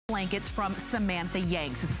blankets from Samantha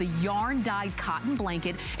Yanks. It's the yarn-dyed cotton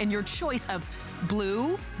blanket in your choice of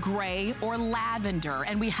blue, gray, or lavender.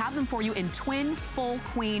 And we have them for you in twin, full,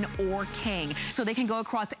 queen, or king. So they can go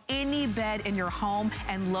across any bed in your home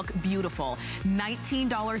and look beautiful.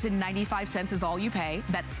 $19.95 is all you pay.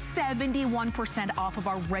 That's 71% off of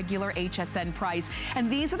our regular HSN price.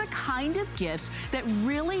 And these are the kind of gifts that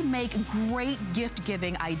really make great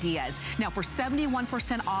gift-giving ideas. Now, for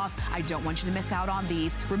 71% off, I don't want you to miss out on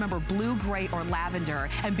these. Remember, blue, gray, or lavender.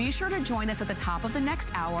 And be sure to join us at the top of the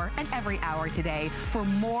next hour and every hour today for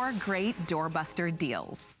more great doorbuster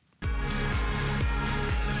deals.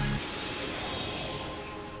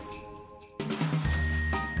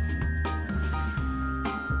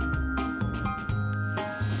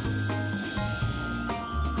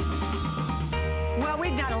 Well,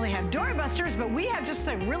 we not only have doorbusters, but we have just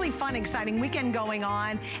a really fun, exciting weekend going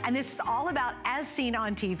on. And this is all about as seen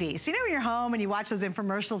on TV. So you know when you're home and you watch those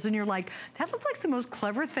infomercials and you're like, that looks like the most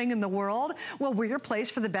clever thing in the world. Well, we're your place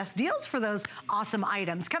for the best deals for those awesome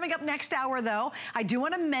items. Coming up next hour, though, I do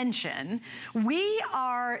want to mention we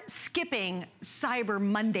are skipping Cyber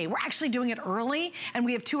Monday. We're actually doing it early, and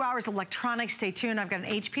we have 2 hours of electronics. Stay tuned. I've got an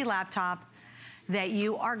HP laptop that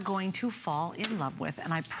you are going to fall in love with,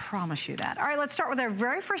 and I promise you that. All right, let's start with our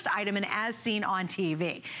very first item in As Seen on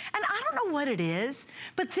TV. And I don't know what it is,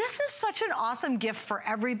 but this is such an awesome gift for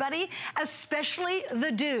everybody, especially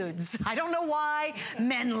the dudes. I don't know why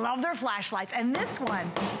men love their flashlights, and this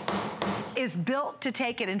one is built to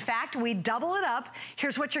take it. In fact, we double it up.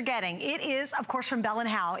 Here's what you're getting. It is, of course, from Bell &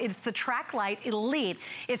 Howell. It's the Track Light Elite.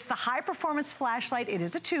 It's the high-performance flashlight. It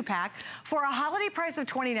is a 2-pack. For a holiday price of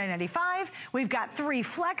 $29.95, we've got 3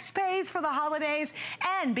 flex pays for the holidays.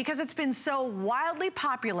 And because it's been so wildly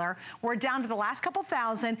popular, we're down to the last couple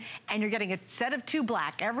thousand, and you're getting a set of 2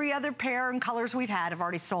 black. Every other pair and colors we've had have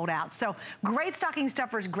already sold out. So great stocking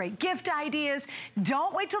stuffers, great gift ideas.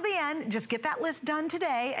 Don't wait till the end. Just get that list done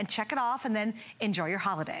today and check it off, and then enjoy your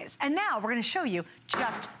holidays. And now we're gonna show you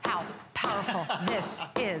just how powerful this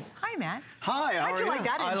is. Hi, Matt. Hi, how How'd you like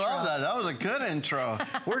that intro? I love that. That was a good intro.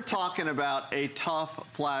 We're talking about a tough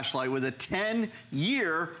flashlight with a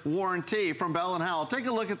 10-year warranty from Bell & Howell. Take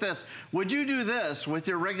a look at this. Would you do this with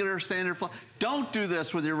your regular standard flashlight? Don't do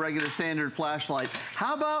this with your regular standard flashlight.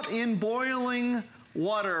 How about in boiling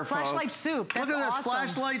water, Flashlight folks? soup. That's look at awesome. this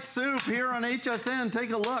flashlight soup here on HSN.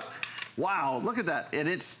 Take a look. Wow, look at that. And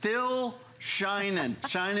it's still shining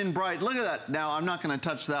bright. Look at that. Now, I'm not gonna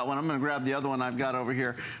touch that one. I'm gonna grab the other one I've got over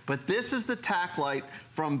here. But this is the tack light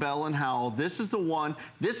from Bell & Howell. This is the one.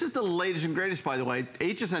 This is the latest and greatest, by the way.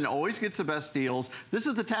 HSN always gets the best deals. This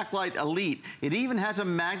is the tack light Elite. It even has a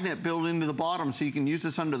magnet built into the bottom so you can use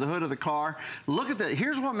this under the hood of the car. Look at that.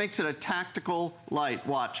 Here's what makes it a tactical light.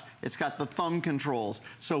 Watch. It's got the thumb controls.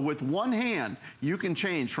 So with one hand, you can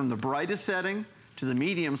change from the brightest setting to the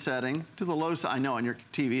medium setting, to the low side. I know on your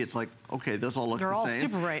TV, it's like, okay, those all look the same. They're all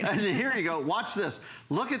super bright. And here you go, watch this.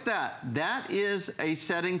 Look at that. That is a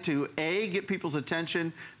setting to A, get people's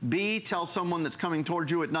attention, B, tell someone that's coming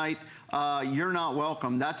towards you at night, you're not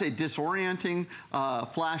welcome. That's a disorienting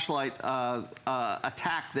flashlight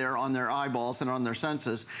attack there on their eyeballs and on their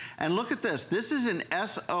senses. And look at this. This is an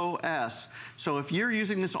SOS. So if you're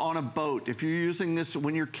using this on a boat, if you're using this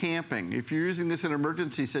when you're camping, if you're using this in an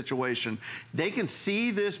emergency situation, they can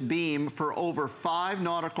see this beam for over 5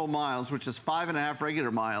 nautical miles, which is 5.5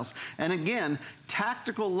 regular miles. And again,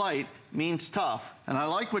 tactical light means tough. And I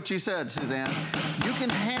like what you said, Suzanne. You can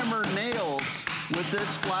hammer nails with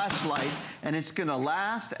this flashlight, and it's gonna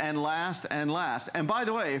last and last and last. And by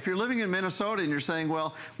the way, if you're living in Minnesota and you're saying,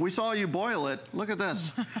 well, we saw you boil it, look at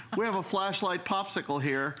this. We have a flashlight popsicle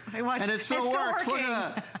here, and it still works. Look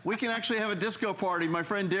at that. We can actually have a disco party. My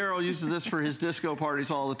friend Daryl uses this for his disco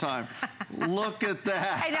parties all the time. Look at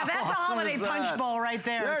that. Hey, now that's a holiday punch bowl right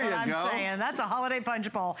there. That's what I'm saying. That's a holiday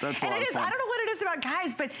punch bowl. That's and it is, I don't know what it is about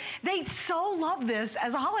guys, but they so love this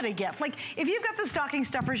as a holiday gift. Like, if you've got the stocking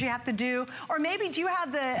stuffers you have to do, or maybe do you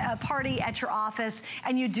have the party at your office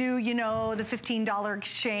and you do, you know, the $15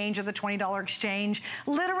 exchange or the $20 exchange.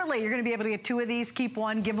 Literally, you're gonna be able to get 2 of these, keep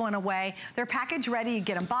one, give one away. They're package ready, you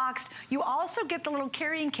get them boxed. You also get the little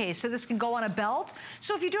carrying case, so this can go on a belt.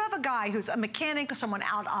 So if you do have a guy who's a mechanic or someone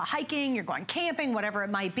out hiking, you're going camping, whatever it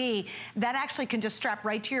might be, that actually can just strap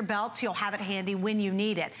right to your belt, so you'll have it handy when you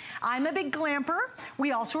need it. I'm a big glamper.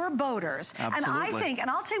 We also are boat boaters. Absolutely. And I think, and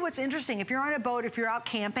I'll tell you what's interesting, if you're on a boat, if you're out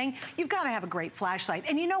camping, you've got to have a great flashlight.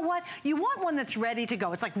 And you know what? You want one that's ready to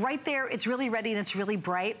go. It's like right there, it's really ready and it's really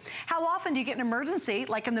bright. How often do you get an emergency,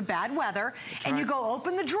 like in the bad weather, and you go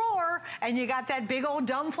open the drawer and you got that big old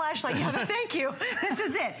dumb flashlight. You say, thank you, this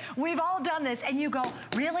is it. We've all done this. And you go,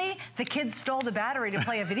 really? The kids stole the battery to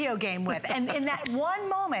play a video game with. And in that one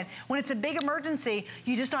moment, when it's a big emergency,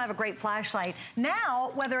 you just don't have a great flashlight.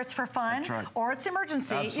 Now, whether it's for fun or it's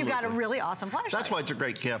emergency, you've got a really awesome flashlight. That's why it's a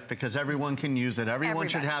great gift, because everyone can use it. Everyone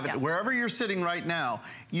should have it. Wherever you're sitting right now,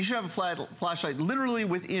 you should have a flashlight literally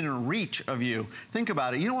within reach of you. Think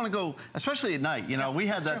about it. You don't want to go, especially at night. You know, we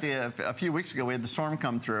had that a few weeks ago. We had the storm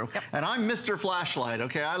come through. And I'm Mr. Flashlight,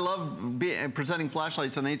 okay? I love presenting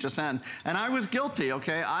flashlights on HSN. And I was guilty,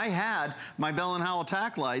 okay? I had my Bell & Howell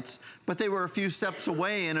tack lights, but they were a few steps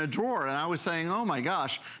away in a drawer. And I was saying, oh my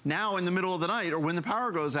gosh, now in the middle of the night or when the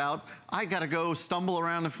power goes out, I gotta go stumble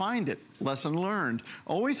around to find it. Lesson learned.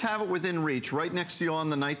 Always have it within reach, right next to you on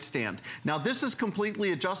the nightstand. Now this is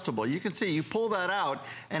completely adjustable. You can see, you pull that out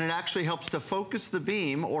and it actually helps to focus the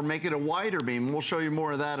beam or make it a wider beam. We'll show you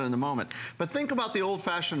more of that in a moment. But think about the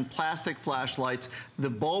old-fashioned plastic flashlights. The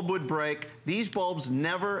bulb would break. These bulbs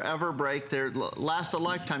never ever break. They last a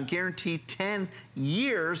lifetime, guaranteed 10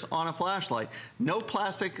 years on a flashlight. No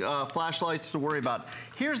plastic flashlights to worry about.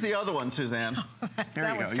 Here's the other one, Suzanne.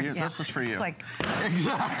 Here you go. This is for you. Like...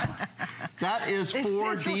 Exactly. That is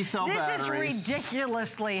 4 D-cell batteries. This is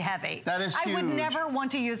ridiculously heavy. That is huge. I would never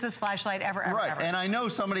want to use this flashlight ever, ever, ever. And I know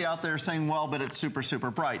somebody out there saying, well, but it's super,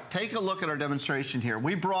 super bright. Take a look at our demonstration here.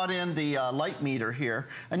 We brought in the light meter here,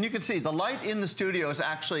 and you can see the light in the studio is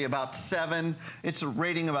actually about 7, it's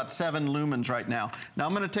rating about 7 lumens right now. Now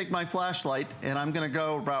I'm gonna take my flashlight, and I'm gonna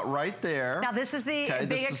go about right there. Now this is the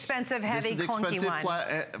big, expensive, heavy, clunky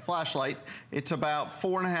one. Flashlight. It's about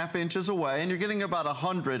 4.5 inches away, and you're getting about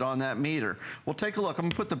 100 on that meter. Well, take a look. I'm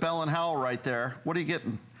gonna put the Bell & Howell right there. What are you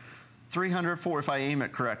getting? 300, if I aim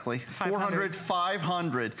it correctly. 400,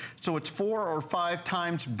 500. So it's 4 or 5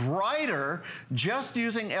 times brighter just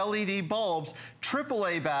using LED bulbs,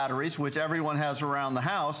 AAA batteries, which everyone has around the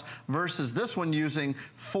house, versus this one using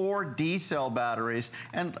 4 D-cell batteries.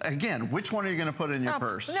 And again, which one are you gonna put in your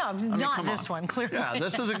purse? No, not this one, clearly. Yeah,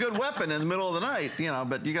 this is a good weapon in the middle of the night, you know,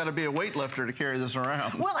 but you gotta be a weightlifter to carry this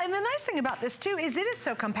around. Well, and the nice thing about this too is it is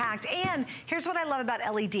so compact, and here's what I love about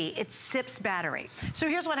LED, it sips battery. So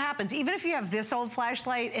here's what happens. Even if you have this old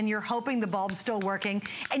flashlight and you're hoping the bulb's still working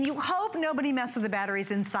and you hope nobody messed with the batteries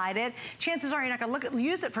inside it, chances are you're not gonna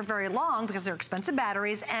use it for very long because they're expensive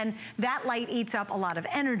batteries and that light eats up a lot of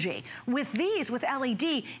energy. With these, with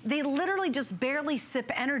LED, they literally just barely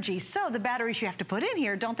sip energy. So the batteries you have to put in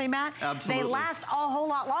here, don't they, Matt? Absolutely. They last a whole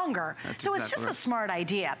lot longer. So it's just a smart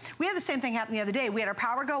idea. We had the same thing happen the other day. We had our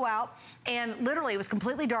power go out and literally it was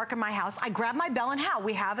completely dark in my house. I grabbed my Bell & Howell.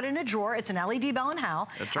 We have it in a drawer. It's an LED Bell & Howell.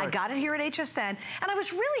 That's right. I got it here at HSN, and I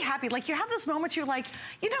was really happy. Like, you have those moments you're like,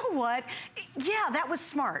 you know what? Yeah, that was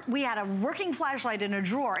smart. We had a working flashlight in a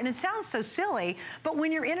drawer, and it sounds so silly, but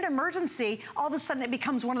when you're in an emergency, all of a sudden it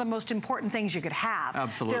becomes one of the most important things you could have.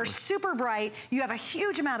 Absolutely. They're super bright. You have a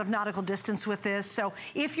huge amount of nautical distance with this, so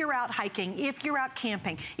if you're out hiking, if you're out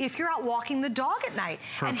camping, if you're out walking the dog at night.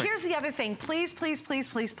 Perfect. And here's the other thing, please, please, please,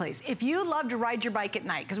 please, please. If you love to ride your bike at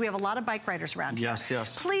night, because we have a lot of bike riders around here. Yes,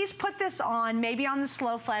 yes. Please put this on, maybe on the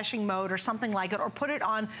slow flashing mode or something like it, or put it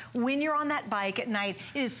on when you're on that bike at night.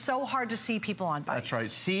 It is so hard to see people on bikes. That's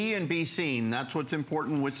right. See and be seen. That's what's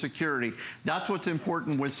important with security. That's what's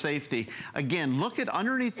important with safety. Again, look at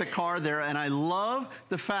underneath the car there, and I love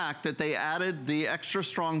the fact that they added the extra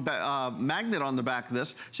strong magnet on the back of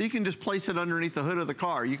this, so you can just place it underneath the hood of the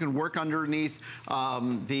car. You can work underneath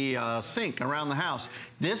the sink around the house.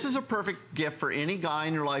 This is a perfect gift for any guy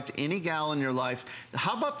in your life, any gal in your life.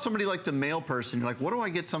 How about somebody like the mail person? You're like, what do I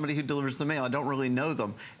get somebody who delivers the mail? I don't really know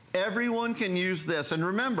them. Everyone can use this. And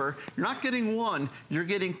remember, you're not getting one, you're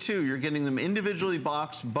getting 2. You're getting them individually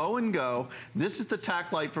boxed, bow and go. This is the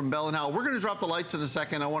tack light from Bell & Howell. We're gonna drop the lights in a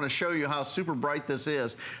second. I wanna show you how super bright this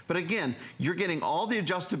is. But again, you're getting all the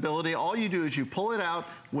adjustability. All you do is you pull it out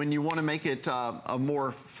when you wanna make it a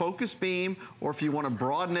more focused beam, or if you wanna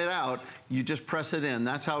broaden it out, you just press it in.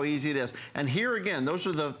 That's how easy it is. And here again, those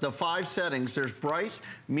are the 5 settings. There's bright,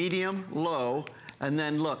 medium, low, And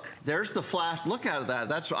then look, there's the flash. Look at that.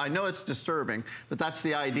 That's, I know it's disturbing, but that's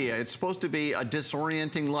the idea. It's supposed to be a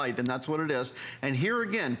disorienting light, and that's what it is. And here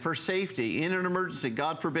again, for safety, in an emergency,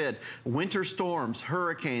 God forbid, winter storms,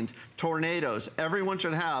 hurricanes, tornadoes, everyone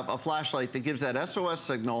should have a flashlight that gives that SOS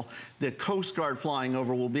signal. The Coast Guard flying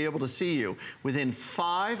over will be able to see you within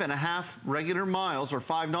 5.5 regular miles or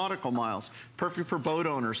 5 nautical miles. Perfect for boat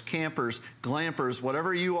owners, campers, glampers,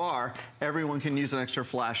 whatever you are, everyone can use an extra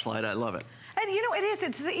flashlight. I love it. And you know,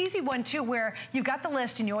 it's the easy one too, where you've got the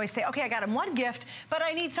list and you always say, okay, I got him one gift, but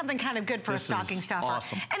I need something kind of good for a stocking stuffer.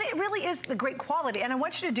 Awesome. And it really is the great quality. And I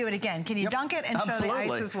want you to do it again. Can you dunk it and show the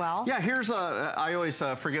ice as well? Yeah, here's I always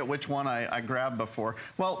forget which one I grabbed before.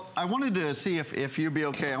 Well, I wanted to see if you'd be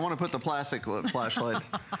okay. I want to put the plastic flashlight.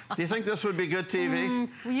 Do you think this would be good TV?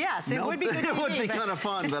 Yes, it would be good TV. It would be kind of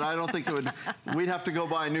fun, but I don't think it would. We'd have to go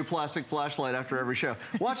buy a new plastic flashlight after every show.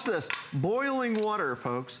 Watch this. Boiling water,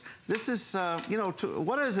 folks. This is, you know,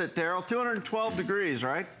 what is it, Daryl? 212 degrees,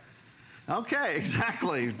 right? Okay,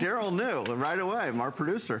 exactly. Daryl knew right away, our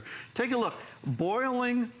producer. Take a look.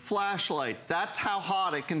 Boiling flashlight. That's how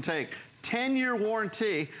hot it can take. 10-year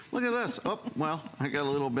warranty. Look at this. Oh, well, I got a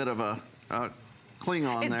little bit of a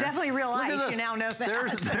Klingon it's there. Definitely real ice, you now know that.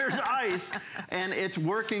 There's ice, and it's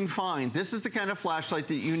working fine. This is the kind of flashlight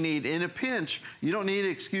that you need in a pinch. You don't need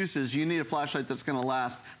excuses. You need a flashlight that's gonna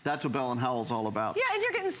last. That's what Bell & Howell's all about. Yeah, and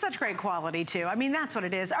you're getting such great quality too. I mean, that's what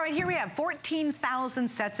it is. All right, here we have 14,000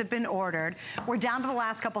 sets have been ordered. We're down to the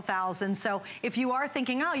last couple thousand. So if you are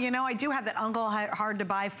thinking, oh, you know, I do have that uncle hard to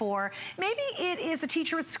buy for, maybe it is a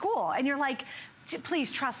teacher at school, and you're like,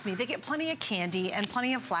 please trust me, they get plenty of candy and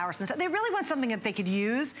plenty of flowers and stuff. They really want something that they could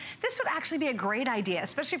use. This would actually be a great idea,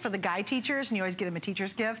 especially for the guy teachers, and you always get them a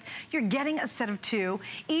teacher's gift. You're getting a set of 2.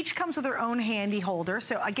 Each comes with their own handy holder.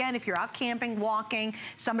 So again, if you're out camping, walking,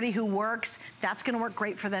 somebody who works, that's gonna work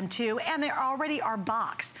great for them too. And they already are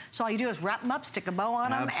boxed. So all you do is wrap them up, stick a bow on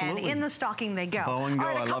them, and in the stocking they go. Bow and go,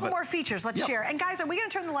 all right, a couple more features, let's share. And guys, are we gonna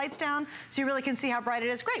turn the lights down so you really can see how bright it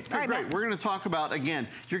is? Great, all right, great. We're gonna talk about, again,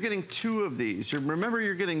 you're getting 2 of these. Remember,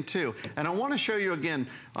 you're getting 2. And I want to show you again,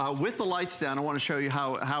 with the lights down, I want to show you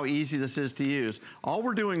how easy this is to use. All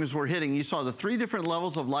we're doing is we're hitting, you saw the 3 different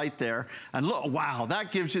levels of light there, and look, wow,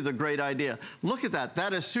 that gives you the great idea. Look at that.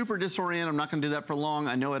 That is super disorienting. I'm not going to do that for long.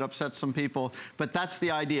 I know it upsets some people, but that's the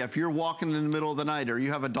idea. If you're walking in the middle of the night, or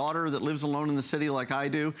you have a daughter that lives alone in the city like I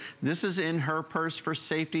do, this is in her purse for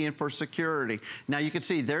safety and for security. Now you can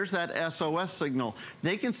see there's that SOS signal.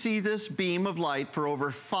 They can see this beam of light for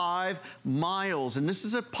over 5 miles, and this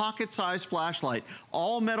is a pocket-sized flashlight,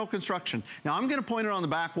 all metal construction. Now I'm gonna point it on the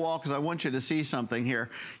back wall because I want you to see something here.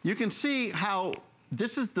 You can see how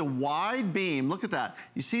this is the wide beam. Look at that.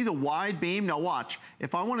 You see the wide beam? Now watch.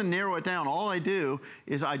 If I want to narrow it down, all I do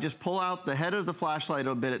is I just pull out the head of the flashlight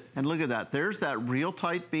a bit, and look at that. There's that real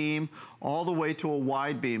tight beam all the way to a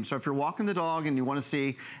wide beam. So if you're walking the dog and you want to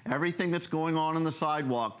see everything that's going on the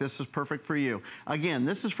sidewalk, this is perfect for you. Again,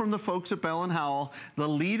 this is from the folks at Bell & Howell, the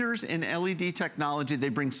leaders in LED technology. They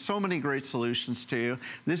bring so many great solutions to you.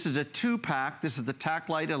 This is a 2-pack. This is the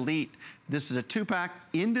TacLite Elite. This is a 2-pack,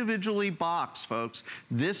 individually boxed, folks.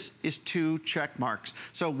 This is 2 check marks.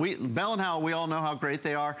 So Bell & Howell, we all know how great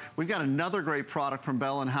they are. We've got another great product from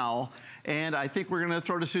Bell & Howell, and I think we're gonna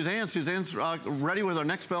throw to Suzanne. Suzanne's ready with our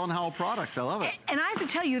next Bell & Howell product. I love it. And I have to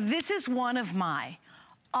tell you, this is one of my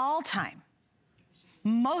all-time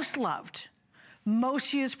most loved,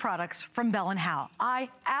 most used products from Bell & Howell. I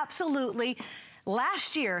absolutely,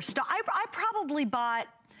 last year, I probably bought,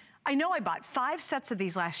 I know I bought 5 sets of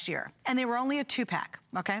these last year, and they were only a 2-pack,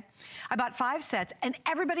 okay? I bought 5 sets, and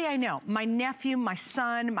everybody I know, my nephew, my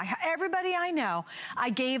son, everybody I know,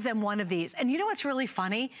 I gave them one of these. And you know what's really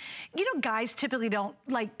funny? You know, guys typically don't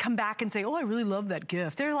like come back and say, oh, I really love that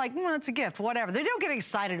gift. They're like, well, it's a gift, whatever. They don't get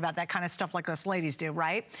excited about that kind of stuff like us ladies do,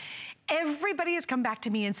 right? Everybody has come back to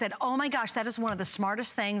me and said, oh my gosh, that is one of the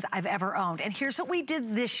smartest things I've ever owned. And here's what we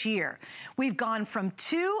did this year. We've gone from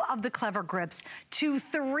 2 of the Clever Grips to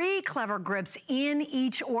 3 Clever Grips in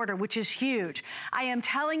each order, which is huge. I am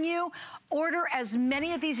telling you, order as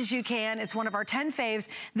many of these as you can. It's one of our 10 faves.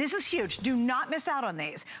 This is huge. Do not miss out on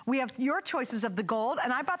these. We have your choices of the gold,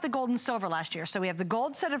 and I bought the gold and silver last year. So we have the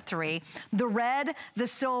gold set of 3, the red, the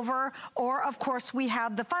silver, or of course we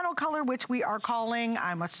have the final color, which we are calling,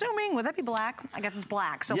 I'm assuming, would that be black? I guess it's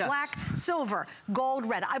black. So yes. Black, silver, gold,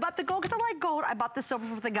 red. I bought the gold because I like gold. I bought the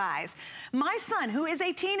silver for the guys. My son, who is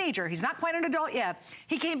a teenager, he's not quite an adult yet,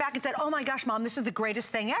 he came back and said, oh my gosh, Mom, this is the greatest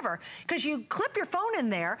thing ever. Because you clip your phone phone in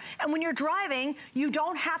there, and when you're driving, you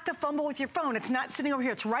don't have to fumble with your phone. It's not sitting over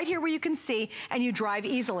here. It's right here where you can see, and you drive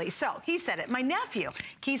easily. So he said it. My nephew,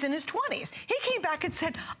 he's in his 20s. He came back and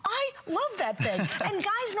said, I love that thing. And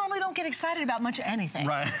guys normally don't get excited about much of anything.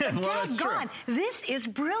 Right. Well, that's true. This is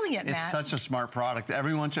brilliant, Matt. It's such a smart product.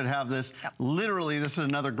 Everyone should have this. Yep. Literally, this is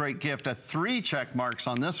another great gift. 3 check marks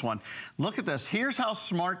on this one. Look at this. Here's how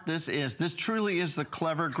smart this is. This truly is the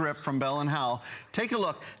clever grip from Bell & Howell. Take a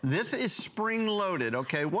look. This is spring-loaded,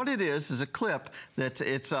 okay? What it is a clip that's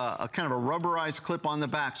it's a kind of a rubberized clip on the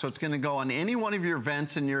back, so it's going to go on any one of your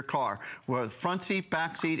vents in your car. Where front seat,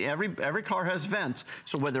 back seat, every car has vents.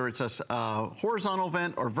 So whether it's a horizontal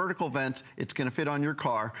vent or vertical vents, it's going to fit on your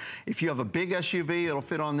car. If you have a big SUV, it'll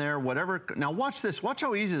fit on there, whatever. Now watch this. Watch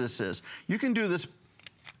how easy this is. You can do this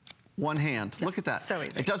one hand. Look at that. So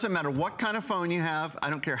easy. It doesn't matter what kind of phone you have. I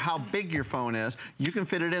don't care how big your phone is. You can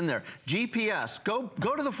fit it in there. GPS.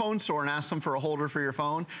 Go to the phone store and ask them for a holder for your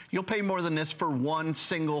phone. You'll pay more than this for one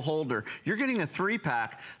single holder. You're getting a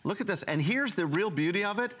 3-pack. Look at this. And here's the real beauty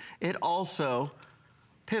of it. It also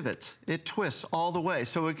pivots. It twists all the way.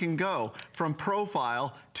 So it can go from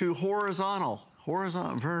profile to horizontal.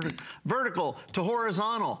 Vertical to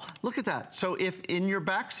horizontal. Look at that. So if in your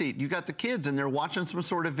back seat you got the kids and they're watching some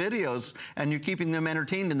sort of videos and you're keeping them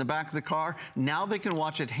entertained in the back of the car, now they can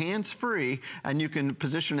watch it hands-free and you can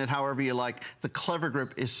position it however you like. The clever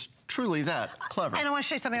grip is truly that clever. And I want to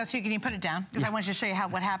show you something else too. Can you put it down? Because I want you to show you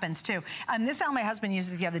what happens too. This is how my husband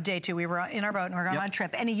used it the other day too. We were in our boat and we were going on a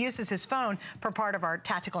trip, and he uses his phone for part of our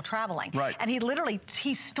tactical traveling. Right. And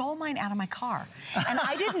he stole mine out of my car, and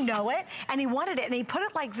I didn't know it. And he wanted it, and he put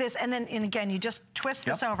it like this, and then again you just twist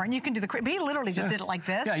this over, and you can do the. But he literally just did it like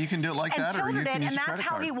this. Yeah, you can do it like that, or you can use a credit card. And that's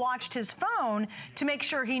how he watched his phone to make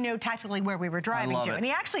sure he knew tactically where we were driving to. And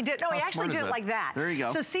he actually did. No, he actually did it like that. There you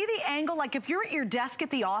go. So see the angle? Like if you're at your desk at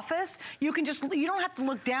the office, you can just. You don't have to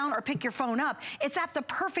look down or pick your phone up. It's at the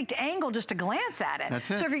perfect angle just to glance at it.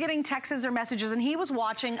 That's it. So if you're getting texts or messages, and he was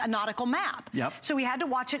watching a nautical map. Yep. So he had to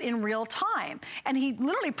watch it in real time. And he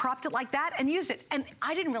literally propped it like that and used it. And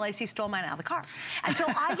I didn't realize he stole mine out of the car. Until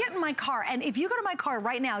I get in my car, and if you go to my car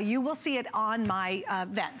right now, you will see it on my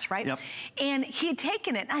vents, right? Yep. And he had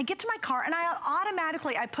taken it, and I get to my car, and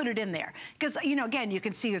I put it in there. Because, you know, again, you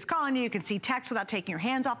can see who's calling you can see text without taking your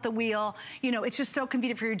hands off the wheel. You know, it's just so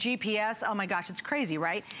convenient for your GPS. Oh my gosh, it's crazy,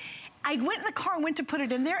 right? I went in the car and went to put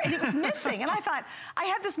it in there, and it was missing. And I thought, I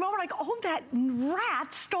had this moment like, oh, that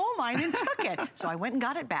rat stole mine and took it. So I went and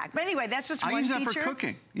got it back. But anyway, that's just one feature. I use that for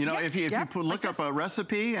cooking. You know, if you look up a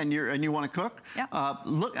recipe and you want to cook,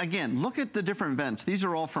 look at the different vents. These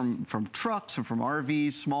are all from trucks and from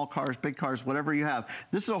RVs, small cars, big cars, whatever you have.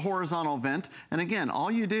 This is a horizontal vent. And again, all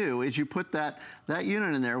you do is you put that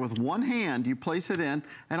unit in there with one hand, you place it in,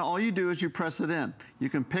 and all you do is you press it in. You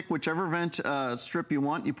can pick whichever vent strip you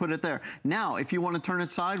want, you put it there. Now, if you want to turn it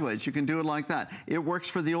sideways, you can do it like that. It works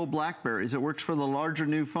for the old Blackberries. It works for the larger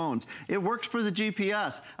new phones. It works for the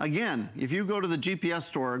GPS. Again, if you go to the GPS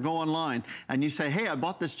store or go online and you say, hey, I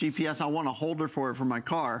bought this GPS, I want a holder for it for my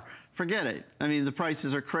car, forget it. I mean, the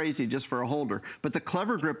prices are crazy just for a holder. But the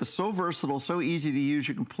clever grip is so versatile, so easy to use,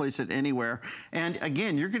 you can place it anywhere. And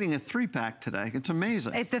again, you're getting a 3-pack today. It's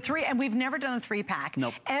amazing. And we've never done a 3-pack.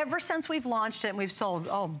 Nope. Ever since we've launched it, and we've sold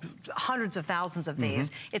hundreds of thousands of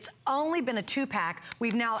these, it's only been a 2-pack.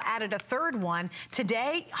 We've now added a 3rd one.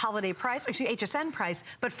 Today, holiday price, actually HSN price,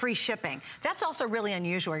 but free shipping. That's also really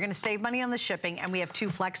unusual. We're gonna save money on the shipping, and we have 2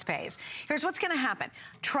 flex pays. Here's what's gonna happen.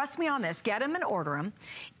 Trust me on this, get them and order them.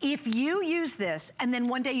 If you use this and then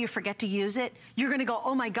one day you forget to use it, you're gonna go,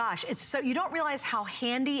 oh my gosh, it's so, you don't realize how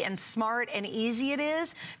handy and smart and easy it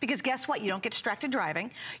is, because guess what? You don't get distracted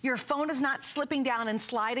driving. Your phone is not slipping down and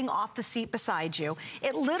sliding off the seat beside you.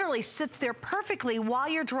 It literally sits there perfectly while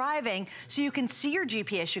you're driving, so you can see your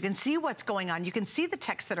GPS, you can see what's going on, you can see the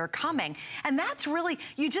texts that are coming. And that's really,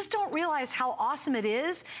 you just don't realize how awesome it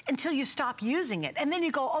is until you stop using it. And then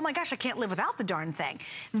you go, oh my gosh, I can't live without the darn thing.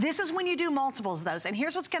 This is when you do multiples of those. And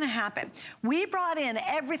here's what's gonna happen. We brought in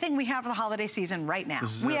everything we have for the holiday season right now.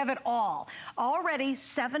 We have it all. Already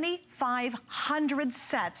 7,500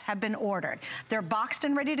 sets have been ordered. They're boxed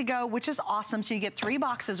and ready to go, which is awesome. So you get 3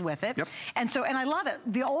 boxes with it. Yep. And I love it.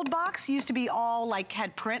 The old box used to be all like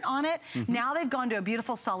had print on it. Now they've gone to a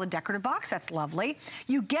beautiful solid decorative box. That's lovely.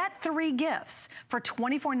 You get 3 gifts for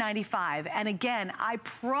 $24.95. And again, I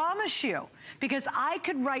promise you, because I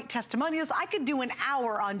could write testimonials, I could do an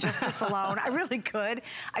hour on just this alone. I really could.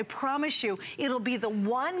 I promise you, it'll be the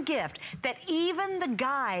one gift that even the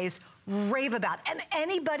guys rave about. And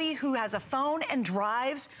anybody who has a phone and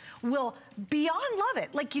drives will beyond love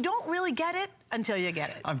it. Like, you don't really get it until you get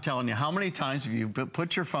it. I'm telling you, how many times have you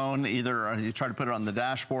put your phone, either you try to put it on the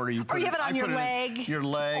dashboard, or you put have it on your leg,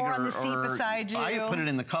 or on the seat beside you. I put it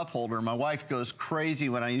in the cup holder. My wife goes crazy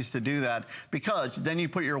when I used to do that, because then you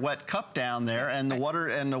put your wet cup down there, and the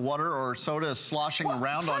water or soda is sloshing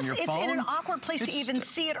around on your phone. It's in an awkward place to even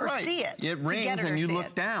see it or see it. It rings and you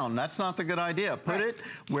look down. That's not the good idea. Put it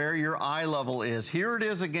where your eye level is. Here it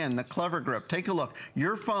is again, the Clever Grip. Take a look.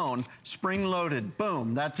 Your phone, spring loaded,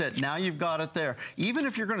 boom, that's it. Now you've got it there. Even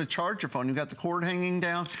if you're going to charge your phone, you've got the cord hanging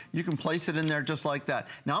down, you can place it in there just like that.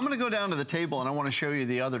 Now I'm going to go down to the table and I want to show you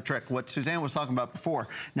the other trick, what Suzanne was talking about before.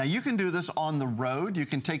 Now you can do this on the road. You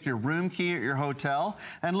can take your room key at your hotel,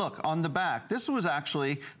 and look, on the back, this was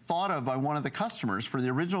actually thought of by one of the customers for the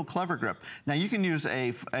original Clever Grip. Now you can use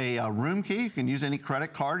a room key, you can use any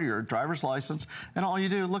credit card or your driver's license, and all you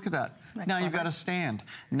do, look at that. Now you've got a stand.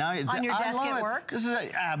 Now on your desk at work? This is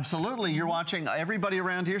absolutely. You're watching. Everybody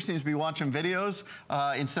around here seems to be watching videos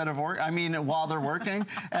instead of work. I mean, while they're working,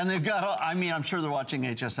 and they've got. I mean, I'm sure they're watching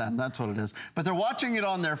HSN. That's what it is. But they're watching it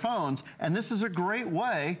on their phones, and this is a great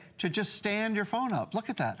way to just stand your phone up. Look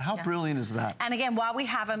at that. How brilliant is that? And again, while we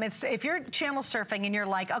have them, it's if you're channel surfing and you're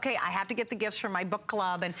like, okay, I have to get the gifts for my book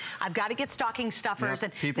club, and I've got to get stocking stuffers,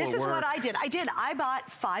 and this is what I did. I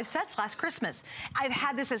bought 5 sets last Christmas. I've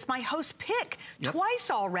had this as my host pick twice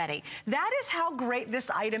already. That is how great this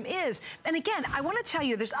item is. And again, I want to tell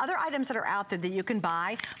you, there's other items that are out there that you can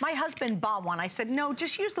buy. My husband bought one. I said, no,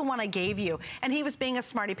 just use the one I gave you. And he was being a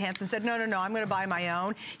smarty pants and said, no, I'm going to buy my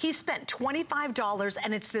own. He spent $25,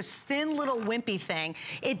 and it's this thin little wimpy thing.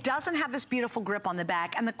 It doesn't have this beautiful grip on the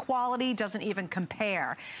back, and the quality doesn't even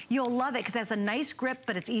compare. You'll love it because it has a nice grip,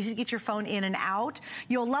 but it's easy to get your phone in and out.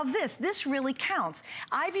 You'll love this. This really counts.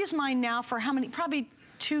 I've used mine now for how many? Probably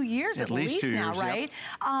 2 years at least now, right?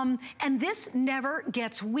 And this never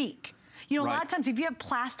gets weak. You know, a lot of times if you have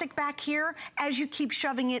plastic back here, as you keep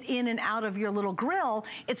shoving it in and out of your little grill,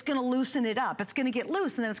 it's gonna loosen it up. It's gonna get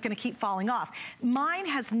loose and then it's gonna keep falling off. Mine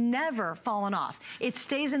has never fallen off. It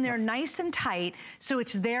stays in there nice and tight, so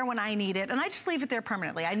it's there when I need it. And I just leave it there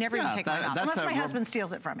permanently. I never even take mine off, unless my husband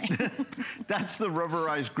steals it from me. That's the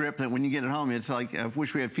rubberized grip that when you get it home, it's like, I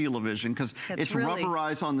wish we had Feel-O-Vision, because it's really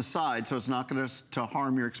rubberized on the side, so it's not gonna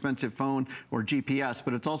harm your expensive phone or GPS,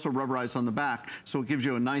 but it's also rubberized on the back, so it gives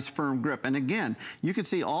you a nice firm grip. And again, you can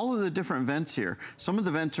see all of the different vents here. Some of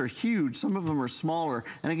the vents are huge, some of them are smaller.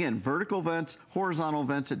 And again, vertical vents, horizontal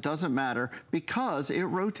vents, it doesn't matter, because it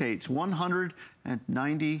rotates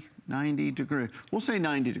 190 degrees. We'll say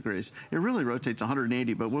 90 degrees. It really rotates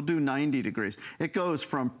 180, but we'll do 90 degrees. It goes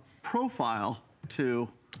from profile to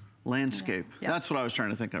landscape. That's what I was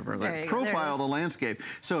trying to think of earlier. Profile to landscape.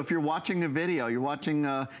 So if you're watching a video, you're watching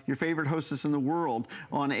your favorite hostess in the world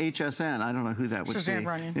on HSN. I don't know who that would be.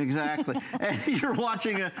 Exactly. And you're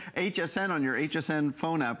watching a HSN on your HSN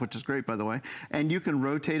phone app, which is great, by the way. And you can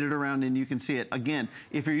rotate it around and you can see it. Again,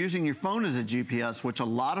 if you're using your phone as a GPS, which a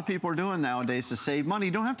lot of people are doing nowadays to save money,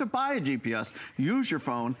 you don't have to buy a GPS. Use your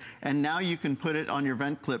phone, and now you can put it on your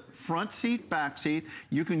vent clip, front seat, back seat.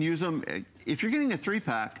 You can use them. If you're getting a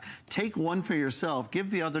 3-pack, take one for yourself, give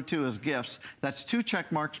the other 2 as gifts. That's 2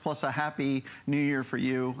 check marks plus a happy new year for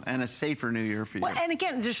you and a safer new year for you. Well, and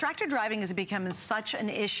again, distracted driving is becoming such an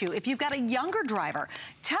issue. If you've got a younger driver,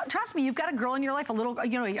 trust me, you've got a girl in your life, a little,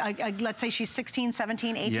 you know, let's say she's 16,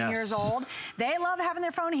 17, 18 years old. They love having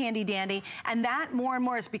their phone handy dandy, and that more and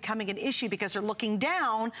more is becoming an issue because they're looking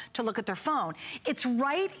down to look at their phone. It's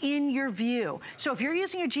right in your view. So if you're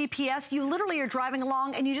using your GPS, you literally are driving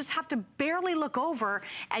along and you just have to barely look over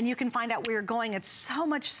and you can find out where you're going. It's so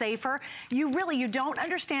much safer. You don't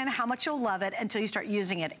understand how much you'll love it until you start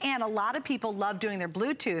using it. And a lot of people love doing their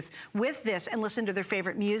Bluetooth with this and listen to their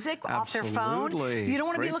favorite music off their phone. You don't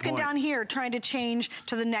want to be looking down here trying to change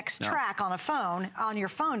to the next track on a phone, on your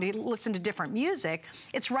phone to listen to different music.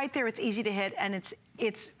 It's right there, it's easy to hit, and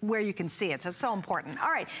it's where you can see it. So it's so important.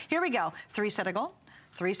 All right, here we go. 3 set of gold,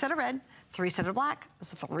 3 set of red, 3 set of black,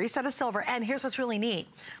 3 set of silver, and here's what's really neat,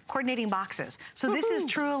 coordinating boxes. So this is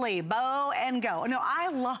truly bow and go. No, I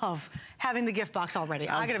love having the gift box already.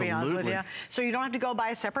 I gotta be honest with you. So you don't have to go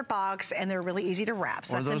buy a separate box, and they're really easy to wrap.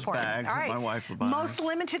 So that's important. Bags that my wife would buy. Most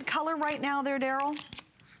limited color right now there, Daryl?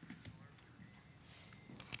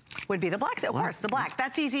 Would be the black, of course, the black.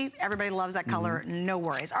 That's easy. Everybody loves that color. No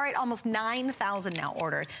worries. All right, almost 9,000 now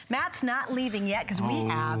ordered. Matt's not leaving yet because we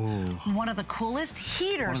have one of the coolest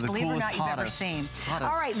heaters, believe it or not, you've ever seen. All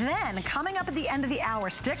right, then, coming up at the end of the hour,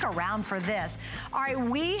 stick around for this. All right,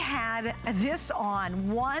 we had this on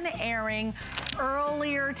one airing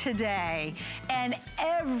earlier today, and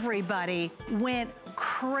everybody went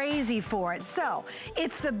crazy for it. So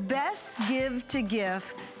it's the best give to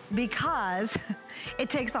gift because it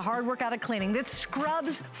takes the hard work out of cleaning. This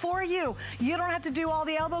scrubs for you. You don't have to do all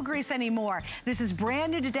the elbow grease anymore. This is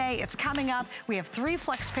brand new today. It's coming up. We have 3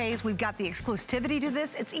 flex pays. We've got the exclusivity to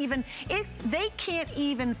this. They can't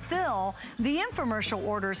even fill the infomercial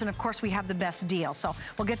orders. And of course, we have the best deal. So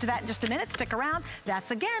we'll get to that in just a minute. Stick around.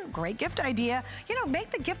 That's, again, great gift idea. You know,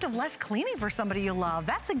 make the gift of less cleaning for somebody you love.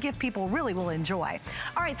 That's a gift people really will enjoy.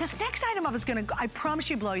 All right, this next item up is gonna, I promise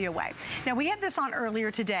you, blow you away. Now, we had this on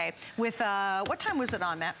earlier today with, what time was it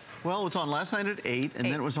on, Matt? Well, it was on last night at 8, and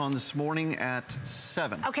then it was on this morning at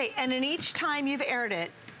 7. Okay, and in each time you've aired it,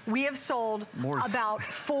 we have sold about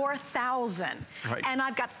 4,000. Right. And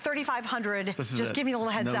I've got 3,500. Just giving you a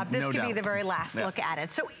little heads up. This could be the very last look at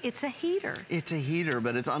it. So it's a heater. It's a heater,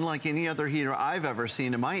 but it's unlike any other heater I've ever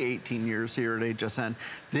seen in my 18 years here at HSN.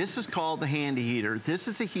 This is called the handy heater. This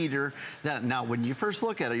is a heater that, now when you first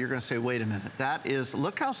look at it, you're gonna say, wait a minute, that is,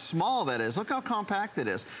 look how small that is. Look how compact it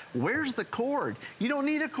is. Where's the cord? You don't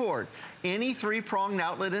need a cord. Any 3-pronged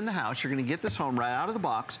outlet in the house, you're gonna get this home right out of the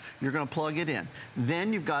box. You're gonna plug it in.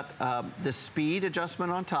 Then you've got the speed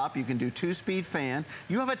adjustment on top. You can do 2-speed fan.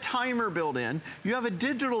 You have a timer built in. You have a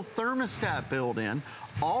digital thermostat built in.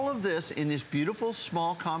 All of this in this beautiful,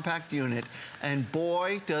 small, compact unit. And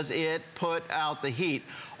boy, does it put out the heat.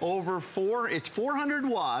 It's 400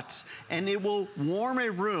 watts, and it will warm a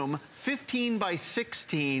room 15 by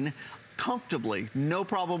 16 comfortably, no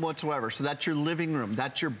problem whatsoever. So that's your living room,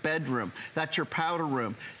 that's your bedroom, that's your powder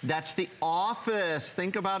room, that's the office.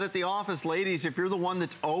 Think about it, the office. Ladies, if you're the one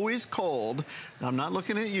that's always cold, I'm not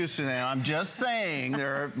looking at you, Suzanne, I'm just saying,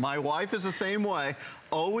 my wife is the same way,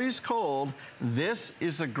 always cold, this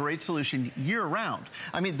is a great solution year-round.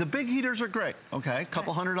 I mean, the big heaters are great, okay?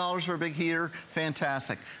 Couple $100 for a big heater,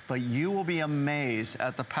 fantastic. But you will be amazed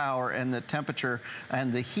at the power and the temperature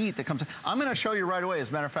and the heat that comes. I'm gonna show you right away, as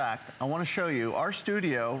a matter of fact. I wanna show you, our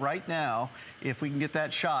studio right now, if we can get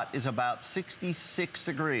that shot, is about 66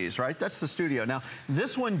 degrees, right? That's the studio. Now,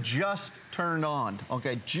 this one just turned on,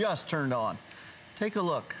 okay? Just turned on. Take a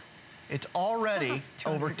look. It's already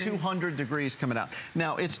over 200 degrees coming out.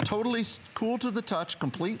 Now, it's totally cool to the touch,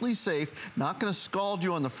 completely safe, not gonna scald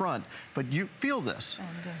you on the front, but you feel this.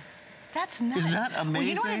 That's nice. Is that amazing? Well,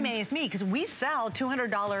 you know what amazed me? Because we sell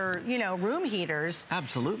 $200, you know, room heaters.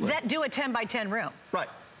 Absolutely. That do a 10 by 10 room. Right,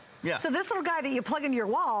 yeah. So this little guy that you plug into your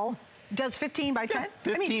wall does 15 by 10? Yeah,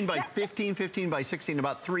 15 by 15, 15 by 16,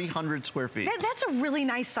 about 300 square feet. That's a really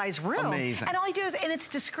nice size room. Amazing. And all you do is, and it's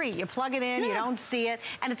discreet. You plug it in, you don't see it,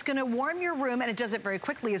 and it's gonna warm your room, and it does it very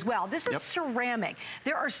quickly as well. This is ceramic.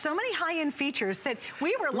 There are so many high-end features that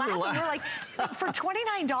we were laughing. We're like, for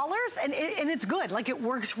 $29, and it's good. Like, it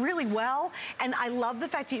works really well, and I love the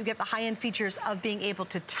fact that you get the high-end features of being able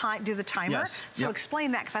to do the timer. Yes. So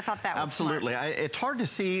explain that, because I thought that was absolutely. smart. It's hard to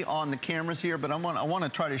see on the cameras here, but I want to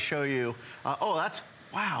try to show you. Oh, that's,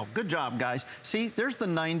 wow, good job, guys. See, there's the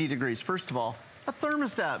 90 degrees. First of all, a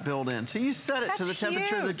thermostat built in. So you set it to the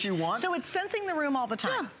temperature that you want. So it's sensing the room all the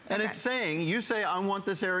time. Yeah. And it's saying, you say, I want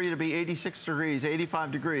this area to be 86 degrees,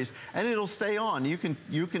 85 degrees, and it'll stay on. You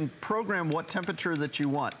can program what temperature that you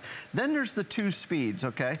want. Then there's the 2 speeds,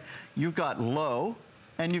 okay? You've got low,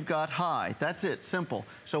 and you've got high. That's it, simple.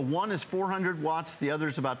 So one is 400 watts, the other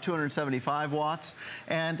is about 275 watts,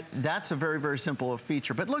 and that's a very, very simple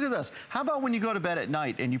feature. But look at this. How about when you go to bed at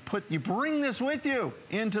night and you bring this with you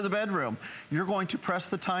into the bedroom? You're going to press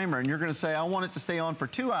the timer and you're gonna say, I want it to stay on for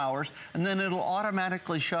 2 hours, and then it'll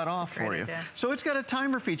automatically shut off for you. So it's got a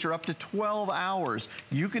timer feature up to 12 hours.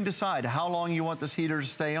 You can decide how long you want this heater to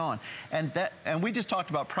stay on. And we just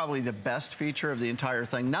talked about probably the best feature of the entire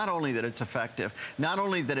thing. Not only that it's effective, not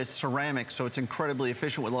only that it's ceramic, so it's incredibly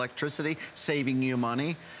efficient with electricity, saving you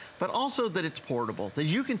money, but also that it's portable, that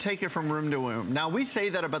you can take it from room to room. Now, we say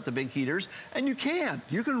that about the big heaters, and you can.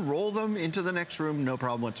 You can roll them into the next room, no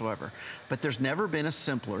problem whatsoever. But there's never been a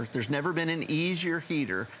simpler, there's never been an easier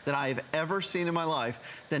heater that I have ever seen in my life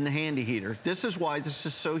than the handy heater. This is why this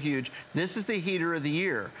is so huge. This is the heater of the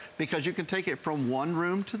year, because you can take it from one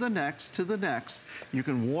room to the next to the next. You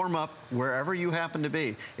can warm up wherever you happen to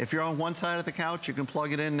be. If you're on one side of the couch, you can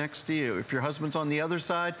plug it in next to you. If your husband's on the other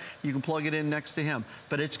side, you can plug it in next to him.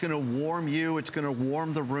 But it's gonna warm you, it's gonna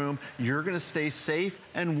warm the room. You're gonna stay safe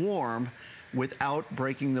and warm without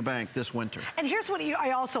breaking the bank this winter. And here's what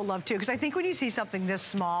I also love too, because I think when you see something this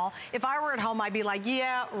small, if I were at home, I'd be like,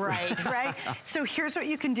 yeah, right, right? So here's what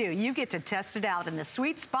you can do. You get to test it out in the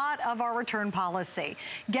sweet spot of our return policy.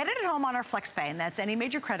 Get it at home on our FlexPay, and that's any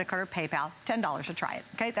major credit card or PayPal, $10 to try it,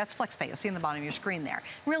 okay? That's FlexPay, you'll see on the bottom of your screen there.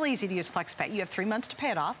 Real easy to use FlexPay. You have 3 months to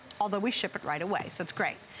pay it off, although we ship it right away, so it's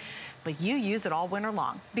great. but you use it all winter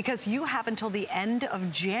long because you have until the end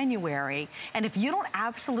of January. And if you don't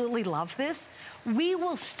absolutely love this, we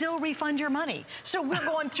will still refund your money. So we're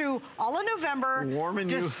going through all of November,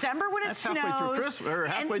 December when it snows, halfway through Christmas, or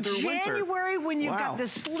halfway and through January winter. when you've got the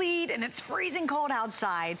sleet and it's freezing cold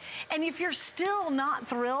outside. And if you're still not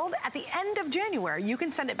thrilled, at the end of January, you can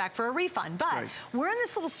send it back for a refund. But we're in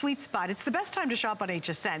this little sweet spot. It's the best time to shop on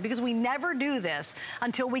HSN because we never do this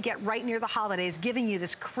until we get right near the holidays, giving you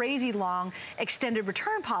this crazy long extended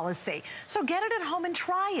return policy. So get it at home and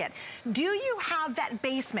try it. Do you have that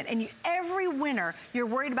basement and every winter you're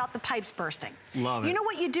worried about the pipes bursting? Love it. You know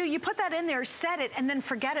what you do? You put that in there, set it, and then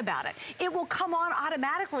forget about it. It will come on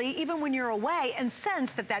automatically even when you're away and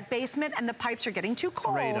sense that that basement and the pipes are getting too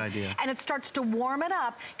cold. Great idea. And it starts to warm it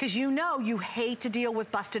up because you know you hate to deal with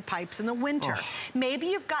busted pipes in the winter. Maybe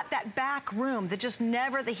you've got that back room that just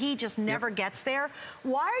never, the heat just never gets there.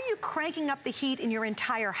 Why are you cranking up the heat in your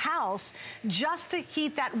entire house just to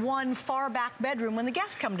heat that one far back bedroom when the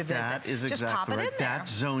guests come to visit? That is just exactly pop it right. in there.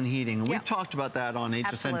 That's zone heating. We've talked about that on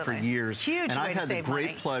HSN for years. Huge and way I've to had the save great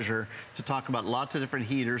money. pleasure to talk about lots of different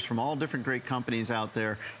heaters from all different great companies out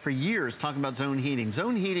there for years, talking about zone heating.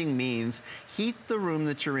 Zone heating means heat the room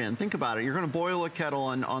that you're in. Think about it. You're going to boil a kettle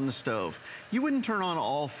on the stove. You wouldn't turn on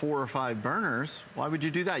all 4 or 5 burners. Why would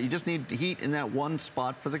you do that? You just need heat in that one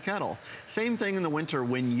spot for the kettle. Same thing in the winter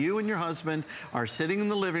when you and your husband are sitting in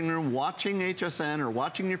the living room watching HSN or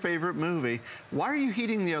watching your favorite movie. Why are you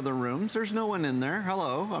heating the other rooms? There's no one in there.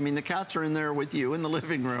 Hello. I mean, the cats are in there with you in the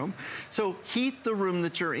living room. So heat the room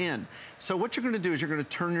that you're in. So what you're going to do is you're going to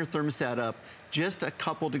turn your thermostat up just a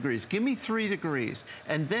couple degrees. Give me 3 degrees.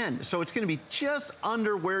 And then, so it's going to be just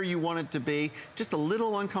under where you want it to be, just a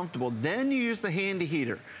little uncomfortable. Then you use the handy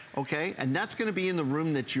heater, okay? And that's going to be in the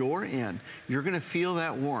room that you're in. You're going to feel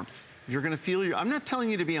that warmth. You're going to feel I'm not telling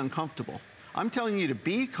you to be uncomfortable. I'm telling you to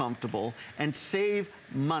be comfortable and save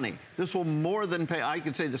money. This will more than pay. I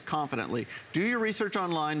can say this confidently. Do your research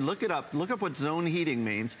online, look it up, look up what zone heating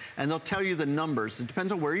means, and they'll tell you the numbers. It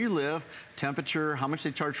depends on where you live, temperature, how much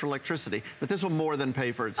they charge for electricity, but this will more than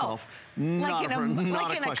pay for itself. Like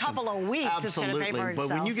in a couple of weeks, it's going to pay for itself.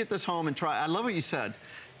 But when you get this home and try, I love what you said.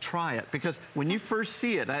 Try it, because when you first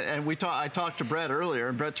see it, and I talked to Brett earlier,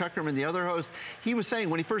 and Brett Chuckerman, the other host, he was saying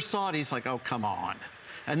when he first saw it, he's like, oh, come on.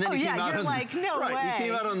 And then he came out you're like, no way. He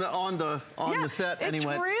came out on the set and he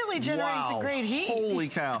went, really generates wow, a great heat. Holy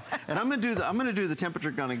cow. And I'm going to do the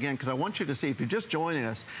temperature gun again because I want you to see, if you're just joining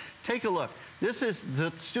us, take a look. This is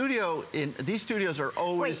the studio. These studios are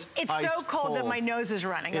always it's so cold that my nose is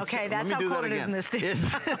running. Okay, that's how cold it is in this studio.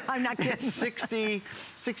 I'm not kidding. It's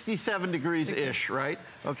 67 degrees-ish, right?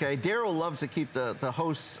 Okay, Daryl loves to keep the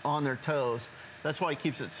hosts on their toes. That's why he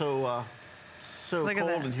keeps it so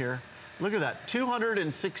cold in here. Look at that,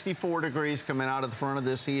 264 degrees coming out of the front of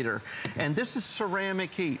this heater. And this is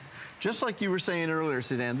ceramic heat. Just like you were saying earlier,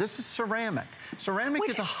 Suzanne, this is ceramic. Ceramic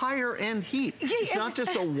is a higher end heat. It's not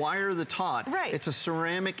just a wire that's hot. It's a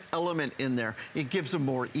ceramic element in there. It gives a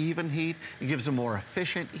more even heat. It gives a more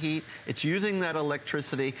efficient heat. It's using that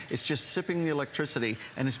electricity. It's just sipping the electricity,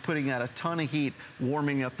 and it's putting out a ton of heat,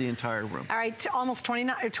 warming up the entire room. All right, almost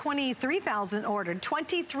 23,000 ordered.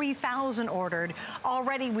 23,000 ordered.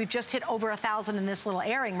 Already, we've just hit over 1,000 in this little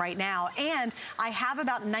airing right now, and I have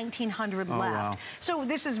about 1,900 left. Wow. So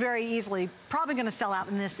this is very easily probably going to sell out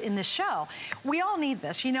in this show. We all need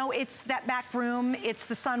this. You know, it's that back room, it's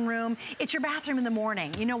the sunroom, it's your bathroom in the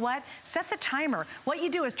morning. You know what? Set the timer. What you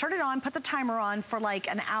do is turn it on, put the timer on for like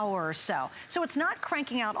an hour or so. So it's not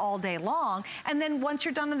cranking out all day long. And then once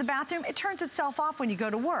you're done in the bathroom, it turns itself off when you go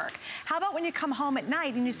to work. How about when you come home at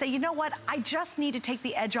night and you say, you know what? I just need to take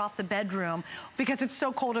the edge off the bedroom because it's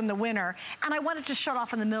so cold in the winter, and I want it to shut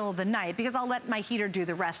off in the middle of the night because I'll let my heater do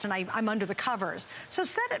the rest and I'm under the covers. So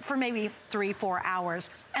set it for maybe 3-4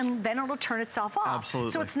 hours, and then it'll turn itself off.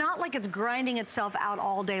 Absolutely. So it's not like it's grinding itself out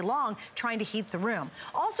all day long trying to heat the room.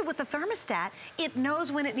 Also with the thermostat, it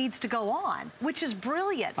knows when it needs to go on, which is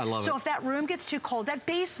brilliant. I love it. So if that room gets too cold, that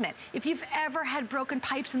basement, if you've ever had broken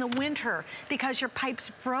pipes in the winter because your pipes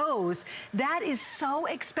froze, that is so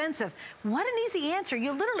expensive. What an easy answer.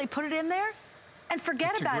 You literally put it in there and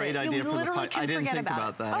forget about it. You literally can forget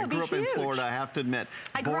about it. I grew up in Florida, I have to admit.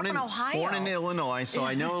 I grew up in Ohio. Born in Illinois, so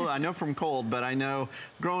I know from cold, but I know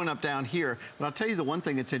growing up down here. But I'll tell you the one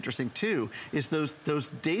thing that's interesting too is those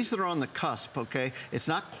days that are on the cusp, okay? It's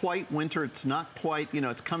not quite winter, it's not quite, you know,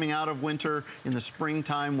 it's coming out of winter in the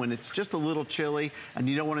springtime when it's just a little chilly and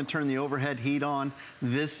you don't want to turn the overhead heat on.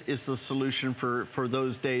 This is the solution for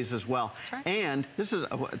those days as well. That's right. And this is a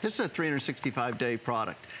 365-day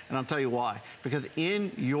product. And I'll tell you why. Because because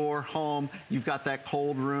in your home, you've got that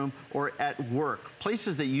cold room, or at work,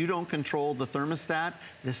 places that you don't control the thermostat,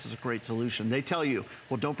 this is a great solution. They tell you,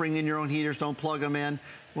 well, don't bring in your own heaters, don't plug them in.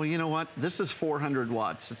 Well, you know what? This is 400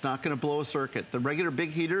 watts. It's not going to blow a circuit. The regular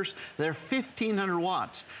big heaters, they're 1,500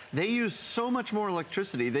 watts. They use so much more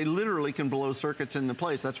electricity, they literally can blow circuits into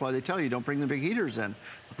place. That's why they tell you, don't bring the big heaters in.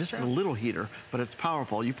 This is a little heater, but it's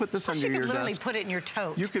powerful. You put this under your desk. You could literally put it in your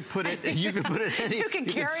tote. You could put it in. You can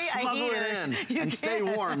carry a smuggle heater. it in and stay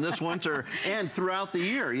warm this winter and throughout the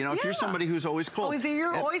year. You know, if you're somebody who's always cold.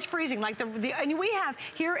 You're always freezing. Like and we have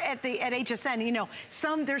here at HSN, you know,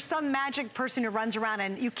 there's some magic person who runs around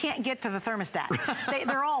and you can't get to the thermostat.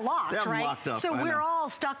 They're all locked, right? Locked up, so we're all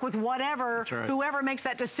stuck with whatever whoever makes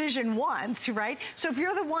that decision wants, right? So if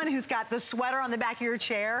you're the one who's got the sweater on the back of your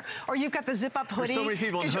chair, or you've got the zip-up hoodie, there's so many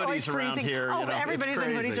people in hoodies around here. Oh, you know, everybody's in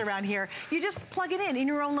hoodies around here. You just plug it in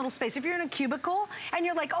your own little space. If you're in a cubicle and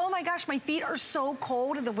you're like, oh my gosh, my feet are so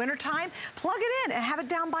cold in the wintertime, plug it in and have it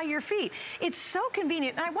down by your feet. It's so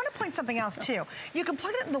convenient. And I want to point something else too. You can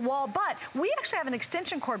plug it into the wall, but we actually have an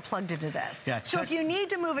extension cord plugged into this. Yeah, so if you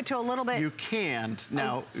need to move it to a little bit. You can.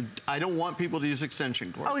 Now, I don't want people to use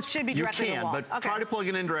extension cords. Oh, it should be directly to the wall. But try to plug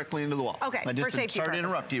it in directly into the wall. Okay, for safety purposes. Sorry to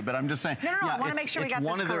interrupt you, but I'm just saying. No, I want to make sure we got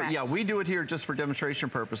this correct. Yeah, we do it here just for demonstration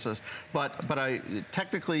purposes. But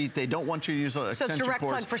technically, they don't want you to use extension cords. So it's direct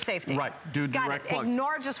plug for safety. Right, do direct plug.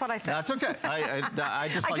 Ignore just what I said. That's okay. I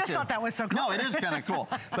just thought that was so cool. No, it is kind of cool.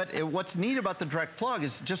 But what's neat about the direct plug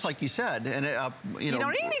is just like you said, and you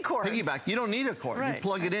don't need any cords. Piggyback, you don't need a cord. Right. You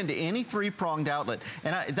plug it into any three-pronged outlet.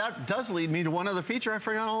 And that does lead me to one other feature I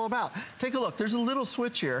forgot all about. Take a look. There's a little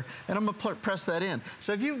switch here, and I'm going to press that in.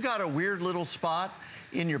 So if you've got a weird little spot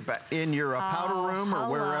in your powder room or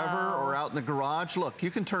wherever, or out in the garage, look, you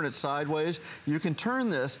can turn it sideways. You can turn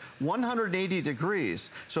this 180 degrees.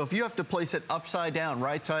 So if you have to place it upside down,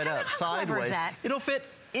 right side up, sideways, it'll fit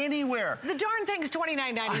anywhere. The darn thing's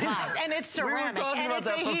 $29.95, and it's ceramic, we were talking about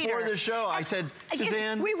that before the show. I said,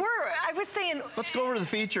 Suzanne, I was saying, let's go over to the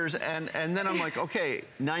features, and then I'm like, okay,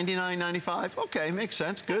 $99.95, okay, makes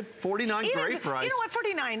sense, good. $49, great price. You know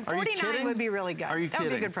what, $49 would be really good. Are you kidding?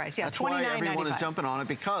 That would be a good price, yeah. That's why everyone is jumping on it,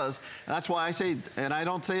 because that's why I say, and I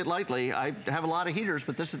don't say it lightly, I have a lot of heaters,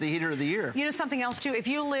 but this is the heater of the year. You know something else too? If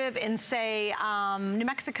you live in, say, New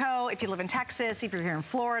Mexico, if you live in Texas, if you're here in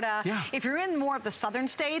Florida, if you're in more of the southern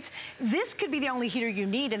states, this could be the only heater you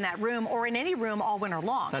need in that room or in any room all winter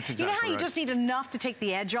long. That's exactly You know how you just need enough to take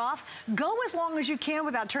the edge off? Go as long as you can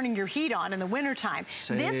without turning your heat on in the wintertime.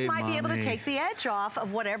 This might be able to take the edge off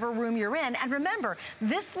of whatever room you're in. And remember,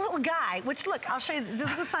 this little guy, which look, I'll show you,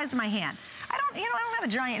 this is the size of my hand. I don't have a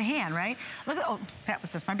giant hand, right? Look at, that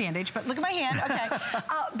was just my bandage, but look at my hand, okay.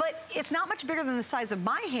 But it's not much bigger than the size of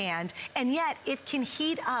my hand, and yet it can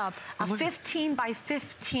heat up a 15 by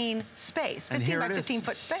 15 space, 15 by 15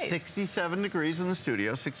 foot space. 67 degrees in the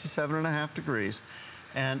studio, 67.5 degrees.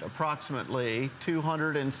 And approximately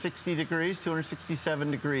 260 degrees,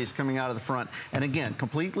 267 degrees coming out of the front. And again,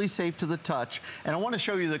 completely safe to the touch. And I want to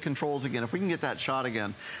show you the controls again. If we can get that shot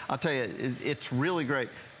again, I'll tell you, it's really great.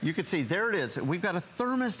 You can see, there it is. We've got a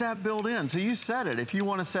thermostat built in. So you set it. If you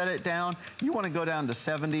want to set it down, you want to go down to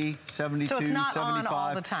 70, 72, so it's not 75. on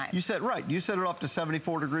all the time. You set you set it up to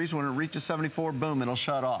 74 degrees. When it reaches 74, boom, it'll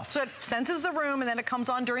shut off. So it senses the room, and then it comes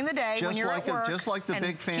on during the day when you're at work. Just like the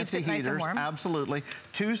big fancy heaters, absolutely.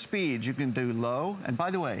 2 speeds. You can do low, and by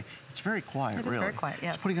the way, it's very quiet, really. Very quiet,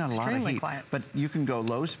 yes. It's putting on a lot of heat. Quiet. But you can go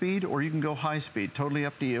low speed or you can go high speed, totally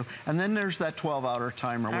up to you. And then there's that 12-hour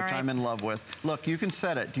timer, which I'm in love with. Look, you can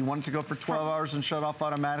set it. Do you want it to go for 12 hours and shut off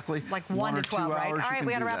automatically? Like 1 to 12, right? All right,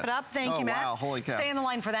 we got to wrap it up. Thank you, Matt. Wow, holy cow. Stay in the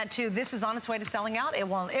line for that, too. This is on its way to selling out. It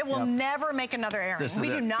will never make another airing. We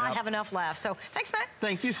do not have enough left. So thanks, Matt.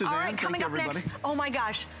 Thank you, Suzanne. All right, coming up next. Oh, my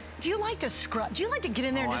gosh. Do you like to scrub? Do you like to get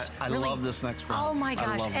in there and just I love this next round. Oh my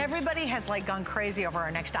gosh, everybody has like gone crazy over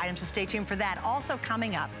our next item, so stay tuned for that. Also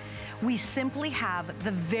coming up, we simply have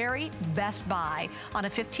the very best buy on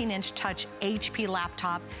a 15-inch touch HP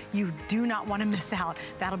laptop. You do not want to miss out.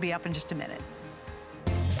 That'll be up in just a minute.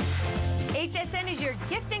 HSN is your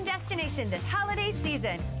gifting destination this holiday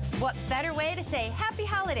season. What better way to say happy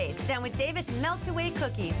holidays than with David's melt-away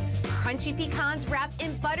cookies. Crunchy pecans wrapped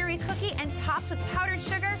in buttery cookie and topped with powdered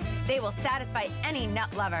sugar, they will satisfy any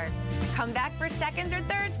nut lover. Come back for seconds or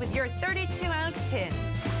thirds with your 32-ounce tin.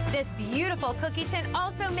 This beautiful cookie tin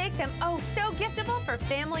also makes them oh so giftable for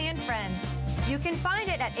family and friends. You can find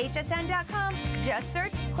it at hsn.com. Just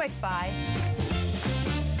search Quick Buy.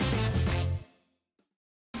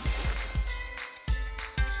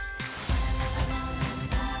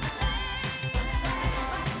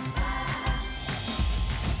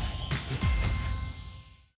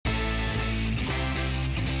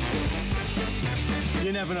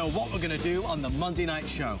 You never know what we're going to do on the Monday night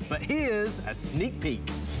show, but here's a sneak peek.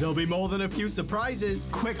 There'll be more than a few surprises.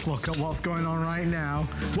 Quick look at what's going on right now.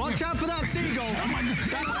 Watch out for that seagull. Oh my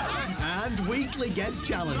God. And weekly guest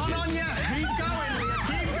challenges. Not on yet. Keep going, Leah.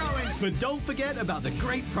 Keep going. But don't forget about the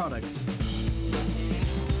great products.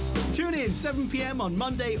 Tune in 7 p.m. on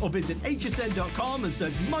Monday or visit hsn.com and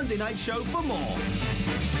search Monday Night Show for more.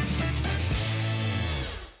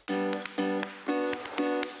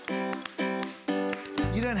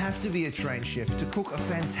 You don't have to be a trained chef to cook a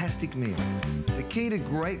fantastic meal. The key to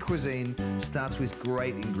great cuisine starts with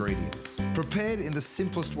great ingredients, prepared in the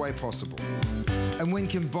simplest way possible. And when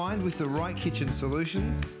combined with the right kitchen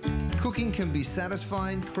solutions, cooking can be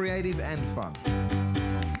satisfying, creative and fun.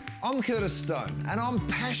 I'm Curtis Stone, and I'm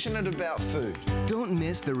passionate about food. Don't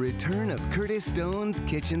miss the return of Curtis Stone's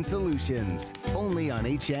Kitchen Solutions, only on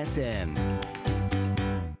HSN.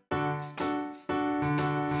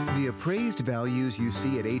 The appraised values you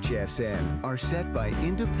see at HSN are set by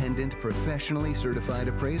independent, professionally certified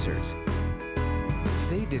appraisers.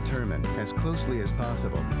 They determine, as closely as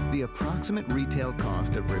possible, the approximate retail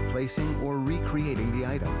cost of replacing or recreating the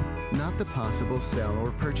item, not the possible sell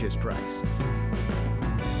or purchase price.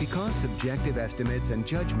 Because subjective estimates and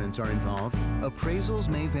judgments are involved, appraisals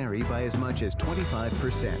may vary by as much as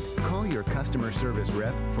 25%. Call your customer service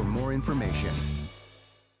rep for more information.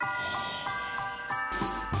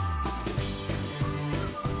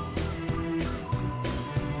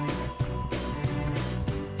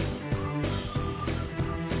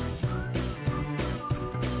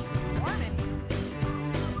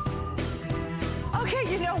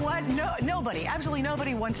 Absolutely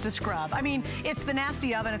nobody wants to scrub. I mean, it's the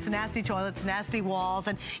nasty oven, it's the nasty toilets, nasty walls,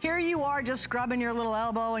 and here you are just scrubbing your little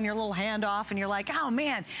elbow and your little hand off, and you're like, oh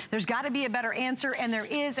man, there's got to be a better answer, and there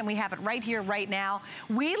is, and we have it right here, right now.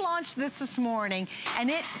 We launched this morning, and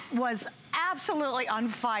it was absolutely on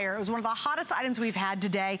fire. It was one of the hottest items we've had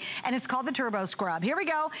today, and it's called the Turbo Scrub. Here we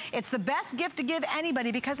go. It's the best gift to give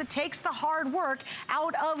anybody because it takes the hard work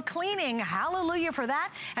out of cleaning. Hallelujah for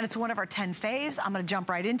that. And it's one of our 10 faves. I'm going to jump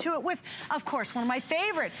right into it with, of course, one of my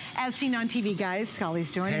favorite as seen on TV guys.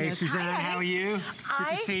 Scully's joining us. Hey, Suzanne, how are you? Good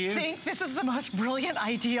to see you. I think this is the most brilliant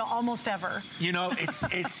idea almost ever. You know, it's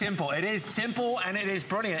simple. It is simple and it is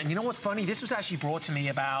brilliant. And you know what's funny? This was actually brought to me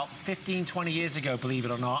about 15, 20 years ago, believe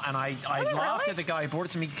it or not. And I laughed at the guy who brought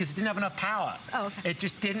it to me because it didn't have enough power. Oh, okay. It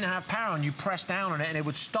just didn't have power, and you press down on it and it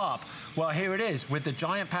would stop. Well, here it is with the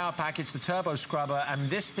giant power package, the Turbo Scrubber, and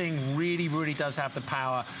this thing really, really does have the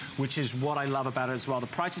power, which is what I love about it as well. The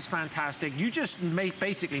price is fantastic. You just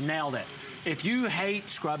basically nailed it. If you hate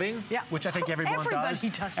scrubbing, which I think everybody does,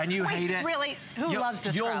 and you hate it, really, who loves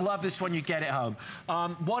to scrub? You'll love this when you get it home.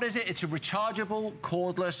 What is it? It's a rechargeable,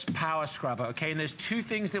 cordless power scrubber, okay? And there's two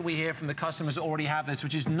things that we hear from the customers that already have this,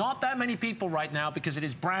 which is not that many people right now because it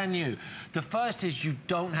is brand new. The first is you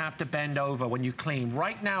don't have to bend over when you clean.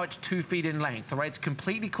 Right now, it's 2 feet in length, all right? It's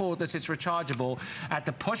completely cordless, it's rechargeable. At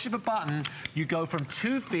the push of a button, you go from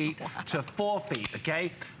 2 feet to 4 feet,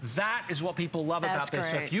 okay? That is what people love about this.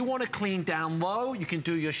 So if you want to clean down low, you can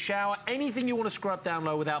do your shower, anything you want to scrub down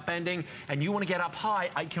low without bending, and you want to get up high,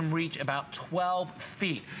 I can reach about 12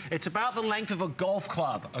 feet. It's about the length of a golf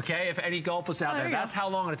club, okay? If any golfers out there, that's how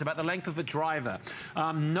long it is. It's about the length of a driver.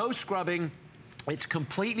 No scrubbing. It's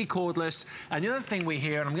completely cordless. And the other thing we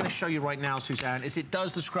hear, and I'm going to show you right now, Suzanne, is it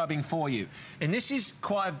does the scrubbing for you. And this is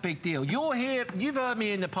quite a big deal. You've heard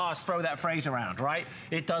me in the past throw that phrase around, right?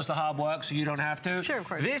 It does the hard work so you don't have to. Sure, of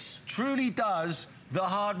course. This truly does the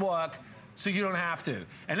hard work so you don't have to.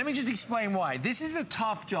 And let me just explain why. This is a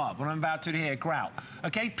tough job, what I'm about to do here, grout.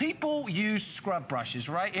 Okay, people use scrub brushes,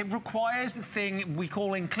 right? It requires the thing we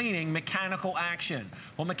call in cleaning mechanical action.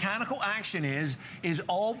 What mechanical action is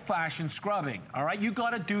old-fashioned scrubbing, all right? You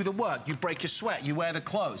gotta do the work. You break your sweat, you wear the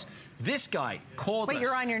clothes. This guy, cordless, wait,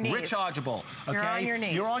 you're on your knees. Rechargeable, okay? You're on your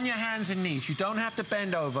knees. You're on your hands and knees. You don't have to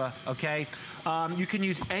bend over, okay? You can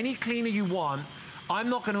use any cleaner you want. I'm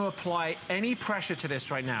not going to apply any pressure to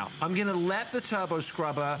this right now. I'm going to let the Turbo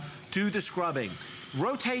Scrubber do the scrubbing.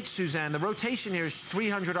 Rotate, Suzanne. The rotation here is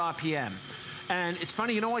 300 RPM. And it's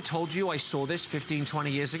funny, you know, I told you I saw this 15, 20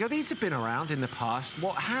 years ago. These have been around in the past.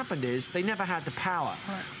 What happened is they never had the power.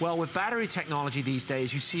 Right. Well, with battery technology these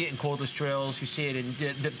days, you see it in cordless drills, you see it in...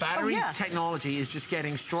 The battery technology is just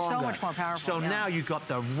getting stronger. So much more powerful, So now you've got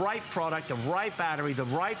the right product, the right battery, the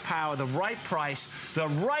right power, the right price, the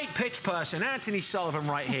right pitch person, Anthony Sullivan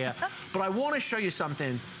right here. But I want to show you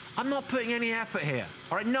something. I'm not putting any effort here,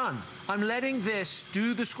 all right, none. I'm letting this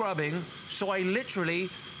do the scrubbing, so I literally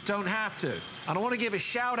don't have to. And I want to give a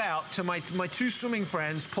shout out to my two swimming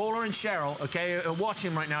friends, Paula and Cheryl, okay, are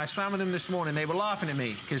watching right now. I swam with them this morning. They were laughing at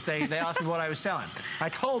me because they asked me what I was selling. I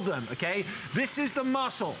told them, okay, this is the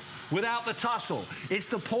muscle without the tussle. It's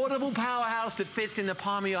the portable powerhouse that fits in the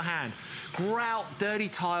palm of your hand. Grout, dirty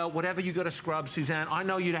tile, whatever you got to scrub, Suzanne. I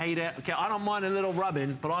know you'd hate it. Okay, I don't mind a little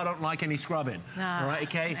rubbing, but I don't like any scrubbing. All right,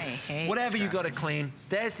 okay? Whatever you got to clean,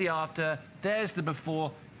 there's the after, there's the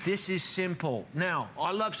before. This is simple. Now,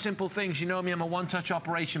 I love simple things. You know me, I'm a one-touch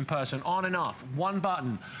operation person. On and off, one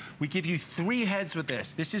button. We give you 3 heads with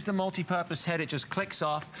this. This is the multi-purpose head. It just clicks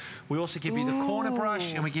off. We also give you the corner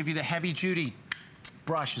brush, and we give you the heavy-duty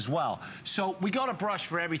brush as well. So we got a brush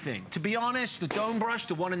for everything. To be honest, the dome brush,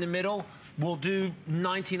 the one in the middle, will do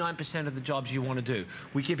 99% of the jobs you want to do.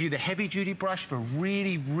 We give you the heavy-duty brush for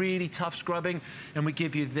really, really tough scrubbing, and we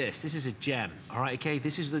give you this. This is a gem, all right, okay?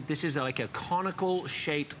 This is like a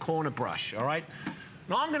conical-shaped corner brush, all right?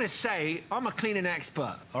 Now, I'm going to say I'm a cleaning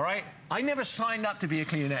expert, all right? I never signed up to be a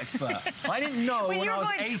cleaning expert. I didn't know when I was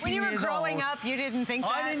 18 years old. When you were growing up, you didn't think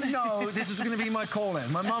that? I didn't know this was going to be my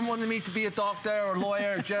calling. My mum wanted me to be a doctor or a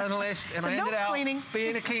lawyer, a journalist, and I ended up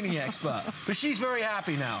being a cleaning expert. But she's very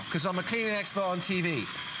happy now because I'm a cleaning expert on TV.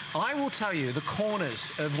 I will tell you, the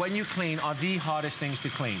corners of when you clean are the hardest things to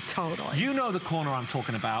clean. Totally. You know the corner I'm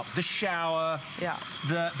talking about. The shower. Yeah.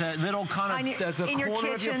 The little kind of the in your corner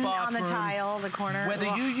kitchen, of your bathroom. on the tile, the corner.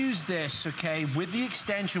 Whether you use this, okay, with the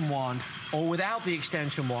extension wand or without the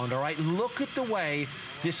extension wand, all right, look at the way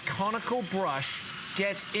this conical brush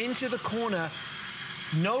gets into the corner.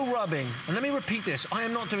 No rubbing. And let me repeat this. I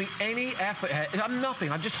am not doing any effort. I'm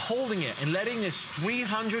nothing. I'm just holding it and letting this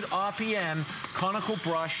 300 RPM conical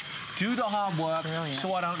brush do the hard work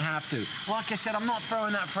so I don't have to. Like I said, I'm not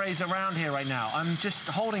throwing that phrase around here right now. I'm just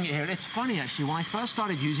holding it here. It's funny, actually. When I first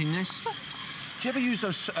started using this, do you ever use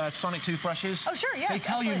those sonic toothbrushes? Oh, sure, yeah. They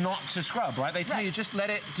tell you not to scrub, right? They tell you just let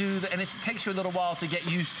it do the... And it takes you a little while to get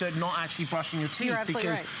used to not actually brushing your teeth. You're absolutely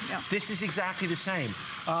because right. Yeah. this is exactly the same.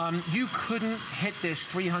 You couldn't hit this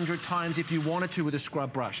 300 times if you wanted to with a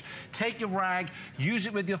scrub brush. Take your rag, use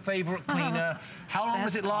it with your favorite cleaner. How long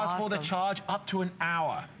does it last for the charge? Up to an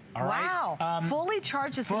hour. All right? Wow. Fully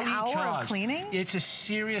charged, it's an hour of cleaning? It's a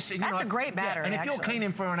serious... That's a great battery, And if you're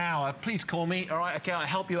cleaning for an hour, please call me, all right? Okay, I'll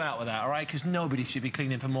help you out with that, all right? Because nobody should be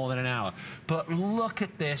cleaning for more than an hour. But look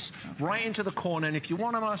at this, right into the corner. And if you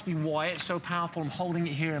want to ask me why it's so powerful, I'm holding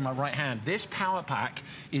it here in my right hand. This power pack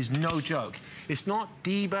is no joke. It's not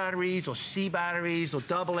D batteries or C batteries or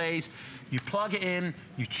AA's. You plug it in,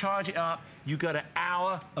 you charge it up, you got an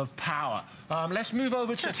hour of power. Let's move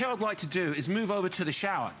over to, what I'd like to do is move over to the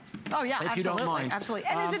shower. Oh, yeah, if you don't mind. Absolutely.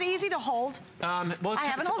 And is it easy to hold? Well, I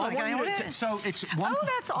haven't held one. Can I hold it? So it's one... Oh,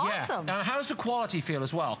 that's awesome. Yeah. How does the quality feel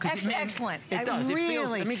as well? Excellent. It does. Really, it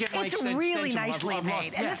feels... Let me get my it's really nicely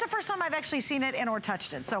made. And this is the first time I've actually seen it and or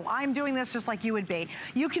touched it. So I'm doing this just like you would be.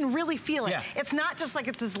 You can really feel it. Yeah. It's not just like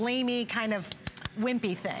it's this lamey kind of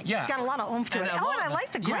wimpy thing. Yeah. It's got a lot of oomph to it. And I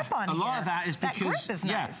like the grip on here. A lot of that is because... That grip is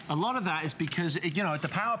nice. A lot of that is because, you know, the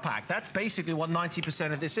power pack, that's basically what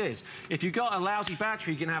 90% of this is. If you've got a lousy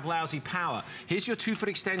battery, you can have lousy power. Here's your 2-foot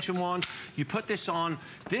extension wand. You put this on.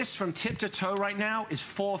 This from tip to toe right now is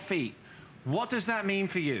 4 feet. What does that mean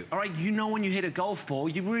for you? All right, you know when you hit a golf ball,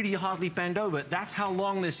 you really hardly bend over. That's how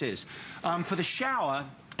long this is. For the shower,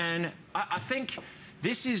 and I think...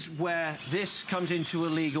 This is where this comes into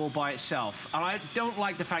illegal by itself. And I don't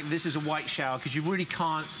like the fact that this is a white shower because you really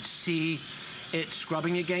can't see it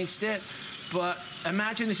scrubbing against it. But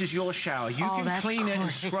imagine this is your shower. You can clean it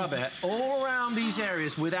and scrub it all around these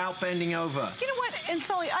areas without bending over. You know what? And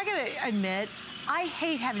Sully, I gotta admit, I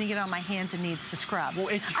hate having to get on my hands and knees to scrub. Well,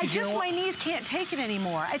 my knees can't take it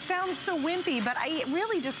anymore. It sounds so wimpy, but I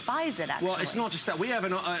really despise it, actually. Well, it's not just that. We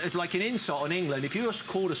have like an insult in England. If you're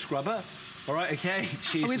called a scrubber, all right, okay?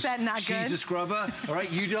 She's a scrubber, all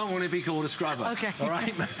right? You don't want to be called a scrubber, okay? All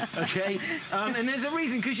right, okay? And there's a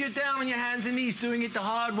reason, because you're down on your hands and knees doing it the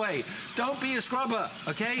hard way. Don't be a scrubber,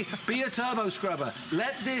 okay? Be a turbo scrubber.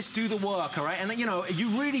 Let this do the work, all right? And, you know, you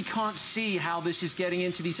really can't see how this is getting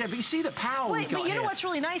into these areas, but you see the power we got But you know what's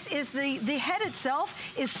really nice is the head itself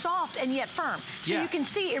is soft and yet firm. So you can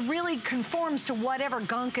see it really conforms to whatever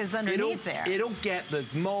gunk is underneath there. It'll get the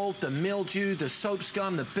mold, the mildew, the soap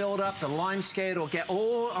scum, the buildup, the limescale. It'll get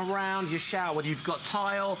all around your shower. Whether you've got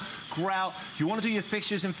tile, grout, you want to do your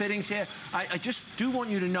fixtures and fittings here. I just do want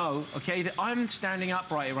you to know, okay, that I'm standing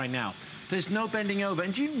upright right now. There's no bending over.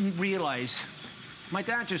 And do you realize, my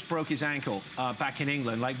dad just broke his ankle back in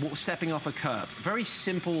England, like stepping off a curb. Very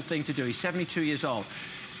simple thing to do. He's 72 years old.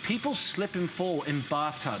 People slip and fall in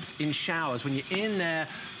bathtubs, in showers. When you're in there,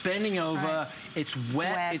 bending over, it's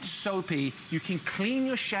wet, it's soapy. You can clean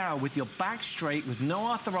your shower with your back straight, with no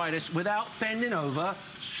arthritis, without bending over,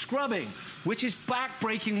 scrubbing, which is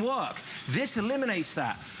back-breaking work. This eliminates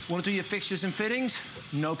that. Want to do your fixtures and fittings?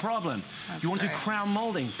 No problem. You want to do crown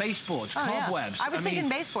molding, baseboards, cobwebs. Yeah. I was thinking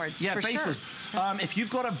baseboards. Yeah, baseboards. Sure. If you've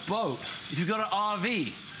got a boat, if you've got an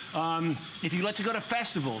RV, if you like to go to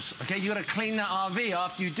festivals, okay, you got to clean that RV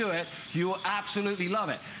after you do it. You will absolutely love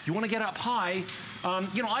it. You want to get up high.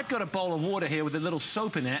 You know, I've got a bowl of water here with a little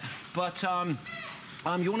soap in it, but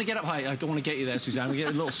you want to get up high. I don't want to get you there, Suzanne. We get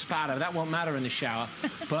a little spatter. That won't matter in the shower.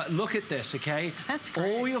 But look at this, okay? That's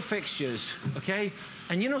great. All your fixtures, okay?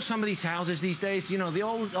 And you know, some of these houses these days, you know, the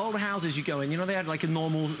old houses you go in, you know, they had like a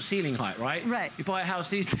normal ceiling height, right? Right. You buy a house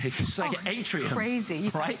these days, it's like an atrium. Crazy.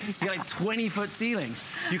 Right? You got like 20-foot ceilings.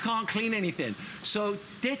 You can't clean anything. So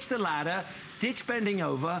ditch the ladder, ditch bending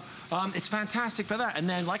over. It's fantastic for that. And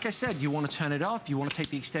then, like I said, you want to turn it off. You want to take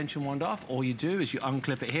the extension wand off. All you do is you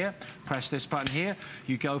unclip it here, press this button here.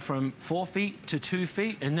 You go from 4 feet to 2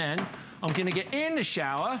 feet. And then I'm going to get in the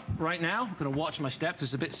shower right now. I'm going to watch my steps.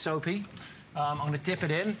 It's a bit soapy. I'm going to dip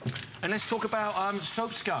it in. And let's talk about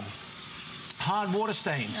soap scum, hard water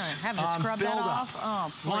stains, having to scrub that off.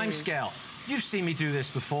 Oh, please. Lime scale. You've seen me do this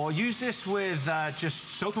before. Use this with just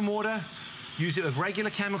soap and water. Use it with regular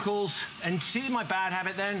chemicals. And see my bad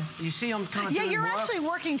habit then? You see I'm kind of doing you're work? actually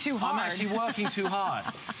working too hard. I'm actually working too hard.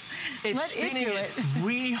 It's spinning at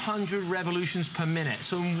 300 revolutions per minute.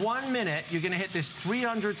 So in 1 minute, you're going to hit this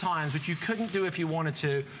 300 times, which you couldn't do if you wanted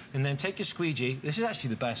to. And then take your squeegee. This is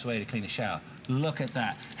actually the best way to clean a shower. Look at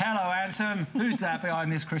that. Hello, handsome. Who's that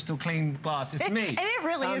behind this crystal clean glass? It's me. And it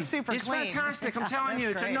really is super it's clean. It's fantastic. I'm telling you,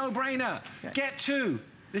 it's a no-brainer. Get two.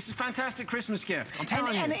 This is a fantastic Christmas gift. I'm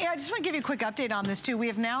telling you. And I just want to give you a quick update on this, too. We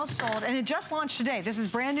have now sold, and it just launched today. This is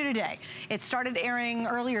brand new today. It started airing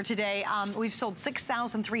earlier today. We've sold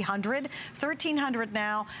 6,300, 1,300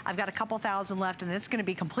 now. I've got a couple thousand left, and it's going to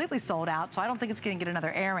be completely sold out, so I don't think it's going to get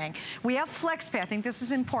another airing. We have FlexPay. I think this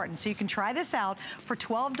is important. So you can try this out for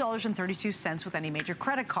 $12.32 with any major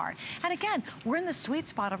credit card. And again, we're in the sweet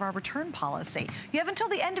spot of our return policy. You have until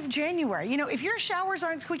the end of January. You know, if your showers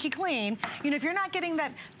aren't squeaky clean, you know, if you're not getting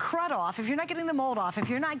that crud off, if you're not getting the mold off, if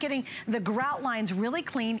you're not getting the grout lines really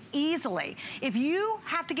clean easily, if you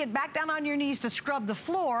have to get back down on your knees to scrub the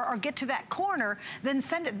floor or get to that corner, then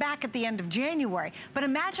send it back at the end of January. But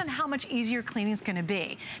imagine how much easier cleaning is going to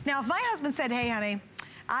be. Now, if my husband said, hey, honey,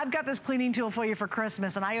 I've got this cleaning tool for you for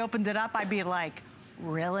Christmas, and I opened it up, I'd be like,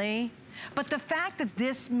 really? But the fact that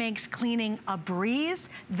this makes cleaning a breeze,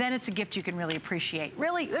 then it's a gift you can really appreciate.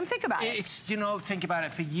 Really, and think about it. It's, you know, think about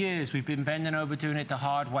it. For years, we've been bending over doing it the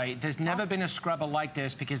hard way. There's never been a scrubber like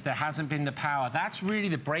this because there hasn't been the power. That's really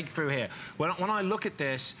the breakthrough here. When I look at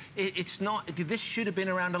this, it's not, this should have been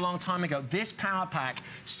around a long time ago. This power pack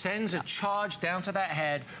sends a charge down to that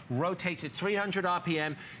head, rotates at 300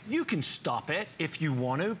 RPM. You can stop it if you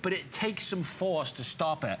want to, but it takes some force to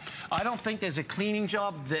stop it. I don't think there's a cleaning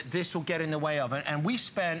job that this will get in the way of it. And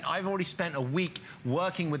I've already spent a week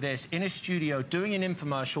working with this in a studio, doing an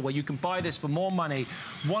infomercial where you can buy this for more money.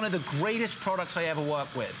 One of the greatest products I ever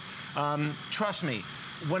worked with. Trust me,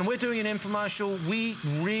 when we're doing an infomercial, we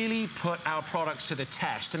really put our products to the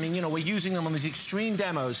test. I mean, you know, we're using them on these extreme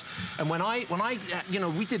demos. And when I you know,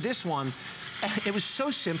 we did this one, it was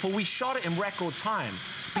so simple, we shot it in record time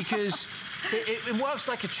because it works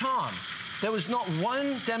like a charm. There was not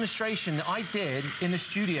one demonstration that I did in the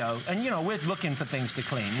studio, and you know, we're looking for things to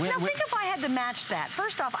clean. Now think if I had to match that.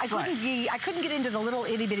 First off, I couldn't get into the little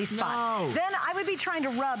itty bitty spots. No. Then I would be trying to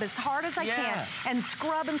rub as hard as I can and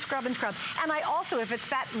scrub and scrub and scrub. And I also, if it's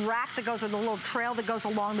that rack that goes, or the little trail that goes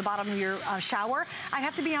along the bottom of your shower, I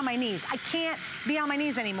have to be on my knees. I can't be on my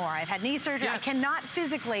knees anymore. I've had knee surgery. I cannot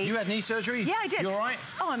physically. You had knee surgery? Yeah, I did. You all right?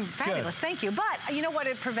 Oh, I'm fabulous. Good. Thank you. But you know what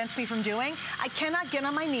it prevents me from doing? I cannot get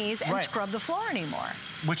on my knees and scrub the floor anymore.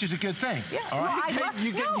 Which is a good thing. Yeah. All right?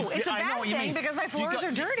 No, it's a bad thing because my floors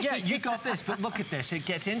are dirty. Yeah, you got this, but look at this. It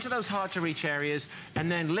gets into those hard-to-reach areas, and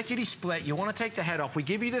then lickety-split. You want to take the head off. We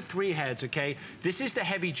give you the 3 heads, okay? This is the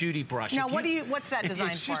heavy-duty brush. Now, what's that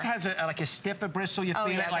designed for? It just has like a stiffer bristle. You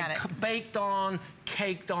feel it like baked on,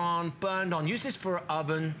 caked on, burned on. Use this for an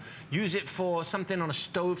oven. Use it for something on a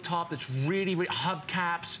stove top that's really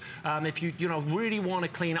hubcaps. If you really want to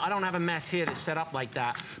clean. I don't have a mess here that's set up like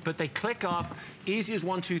that, but they click off. Easy as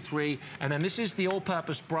 1, 2, 3. And then this is the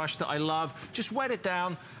all-purpose brush that I love. Just wet it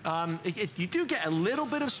down. You do get a little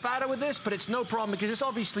bit of spatter with this, but it's no problem because it's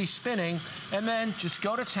obviously spinning. And then just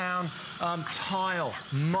go to town. Tile,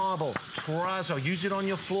 marble, terrazzo. Use it on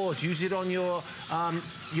your floors. Use it on your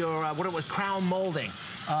crown molding.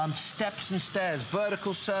 steps and stairs,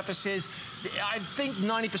 vertical surfaces. I think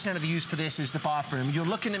 90% of the use for this is the bathroom. You're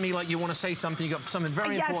looking at me like you want to say something. You got something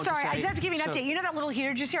very important to say. Sorry, I just have to give you an update. You know that little heater?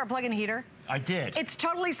 Did you see our plug-in heater? I did. It's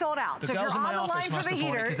totally sold out. The So if girls you're in on my the office line for the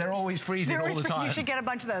heater, because they're always freezing all the time. You should get a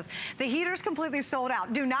bunch of those. The heater's completely sold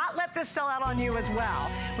out. Do not let this sell out on you as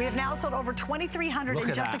well. We have now sold over 2,300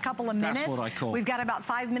 in just a couple of minutes. That's what I call. We've got about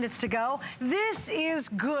 5 minutes to go. This is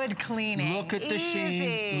good cleaning. Look at the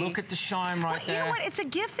sheen. Look at the shine right there. You know what? It's a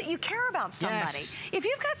gift that you care about somebody. Yes. If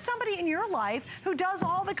you've got somebody in your life who does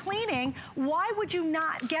all the cleaning, why would you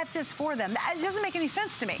not get this for them? It doesn't make any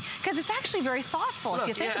sense to me because it's actually very thoughtful. Look, if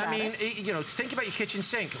you think about it. You know, think about your kitchen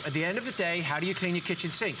sink. At the end of the day, how do you clean your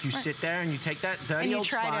kitchen sink? You sit there and you take that dirty old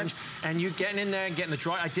sponge and you're getting in there and getting the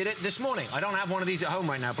dry. I did it this morning. I don't have one of these at home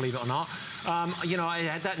right now, believe it or not. You know, I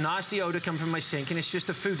had that nasty odor come from my sink, and it's just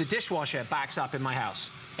the food. The dishwasher backs up in my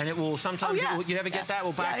house. And it will sometimes, you ever get that? It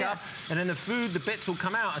will back up, and then the food, the bits will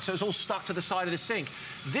come out, and so it's all stuck to the side of the sink.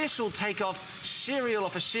 This will take off cereal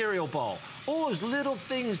off a cereal bowl. All those little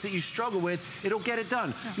things that you struggle with, it'll get it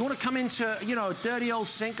done. You want to come into, you know, a dirty old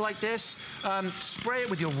sink like this, spray it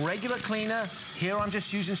with your regular cleaner. Here I'm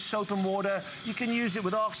just using soap and water. You can use it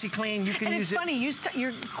with OxyClean. You can use it. And it's funny,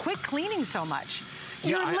 you're quit cleaning so much.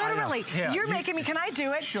 You're literally, you're making me, can I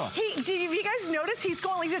do it? Sure. Did you guys notice he's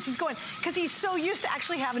going like this? He's going, because he's so used to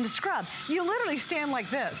actually having to scrub. You literally stand like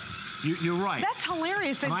this. You're right. That's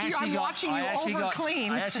hilarious that I'm watching you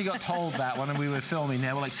over-clean. I actually got told that when we were filming.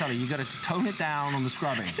 They were like, Sully, you got to tone it down on the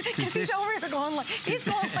scrubbing. Because he's over here going like, he's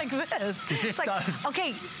going like this. Because this does.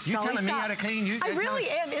 Okay, you telling me how to clean. I really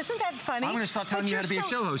am. Isn't that funny? I'm going to start telling you how to be a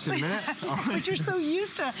show host in a minute. But you're so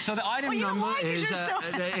used to. So the item number is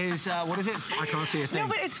what is it? I can't see a thing. No,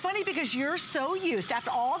 but it's funny because you're so used. After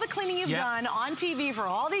all the cleaning you've done on TV for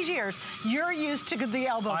all these years, you're used to the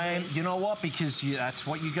elbow grease. You know what? Because that's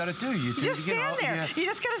what you got to do. You just stand there. Yeah. You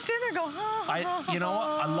just got to stand there and go, you know what?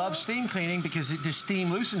 I love steam cleaning because the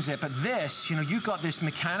steam loosens it. But this, you know, you've got this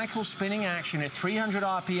mechanical spinning action at 300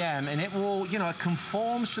 RPM, and it will, you know, it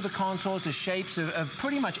conforms to the contours, the shapes of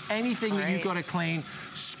pretty much anything that you've got to clean.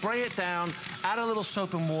 Spray it down, add a little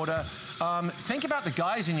soap and water. Think about the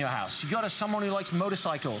guys in your house. You got someone who likes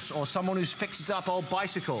motorcycles or someone who fixes up old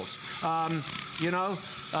bicycles. You know,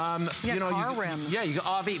 car rims. Yeah, you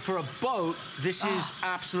got RV. For a boat, this is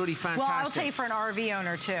absolutely fantastic. Well, I'll tell you for an RV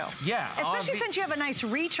owner, too. Yeah. Especially since you have a nice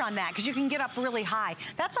reach on that, because you can get up really high.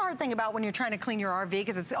 That's the hard thing about when you're trying to clean your RV,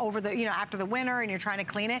 because it's over the, you know, after the winter and you're trying to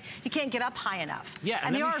clean it, you can't get up high enough. Yeah.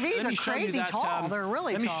 And the RVs are crazy tall. They're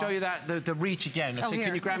really tall. Let me show you that, the reach again. So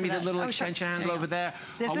can you grab me the little extension handle over there?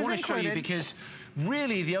 I want to show you because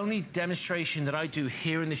really the only demonstration that I do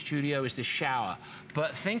here in the studio is the shower.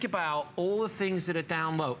 But think about all the things that are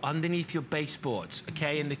down low, underneath your baseboards,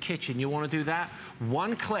 okay, in the kitchen. You want to do that?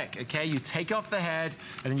 One click, okay? You take off the head,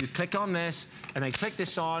 and then you click on this, and then click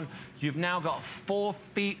this on. You've now got 4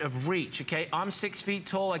 feet of reach, okay? I'm 6 feet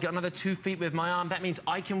tall. I got another 2 feet with my arm. That means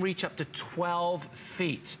I can reach up to 12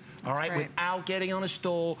 feet, all right? Without getting on a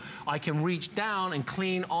stool. I can reach down and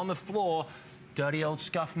clean on the floor. Dirty old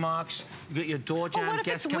scuff marks. You got your door jam. Well, what if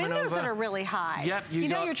it's windows that are really high? Yep. You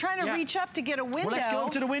know, you're trying to reach up to get a window. Well, let's go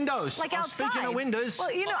up to the windows. Like outside. Speaking of windows.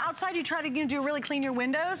 Well, you know, outside you try to do really clean your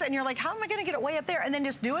windows, and you're like, how am I going to get it way up there? And then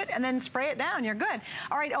just do it, and then spray it down. You're good.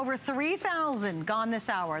 All right, over 3,000 gone this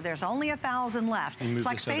hour. There's only 1,000 left.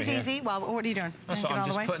 Flex Pay's easy. Well, what are you doing? That's what I'm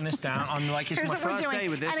just putting this down. I'm like, it's my first day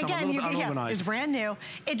with this, so I'm a little bit unorganized. It's brand new.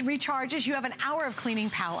 It recharges. You have an hour of cleaning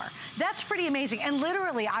power. That's pretty amazing. And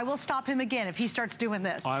literally, I will stop him again if he starts doing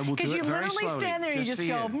this. I will do it very slowly. Because you literally stand there and you just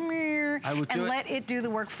go, and let it do the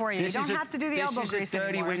work for you. You don't have to do the elbow grease anymore. This is a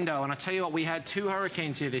dirty window, and I tell you what, we had 2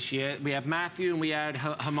 hurricanes here this year. We had Matthew and we had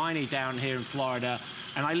Hermione down here in Florida,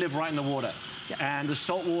 and I live right in the water. And the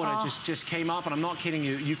salt water just came up, and I'm not kidding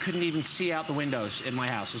you. You couldn't even see out the windows in my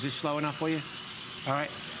house. Is this slow enough for you? All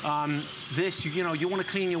right. You know, you want to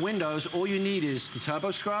clean your windows. All you need is the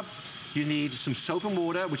turbo scrub. You need some soap and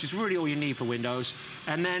water, which is really all you need for windows.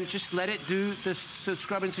 And then just let it do the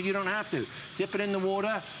scrubbing so you don't have to. Dip it in the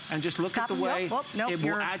water and just look at the way it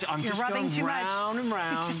will add. I'm just going round and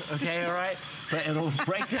round, okay, all right? But it'll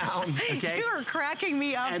break down, okay? You are cracking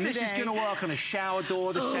me up And this is going to work on a shower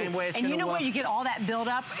door the same way it's going to work. And you know what? You get all that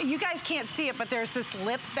buildup. You guys can't see it, but there's this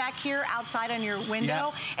lip back here outside on your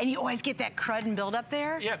window, and you always get that crud and buildup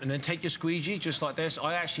there. Yep, and then take your squeegee just like this.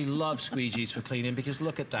 I actually love squeegees for cleaning because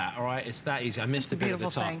look at that, all right? It's that easy. I missed a bit at the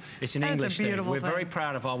top. It's an English thing. We're very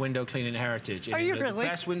proud of our window cleaning heritage. Are you really? The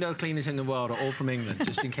best window cleaners in the world are all from England,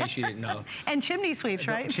 just in case you didn't know. And chimney sweeps,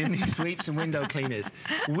 right? Chimney sweeps and window cleaners.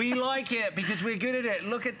 We like it because we're good at it.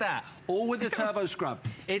 Look at that. All with the turbo scrub.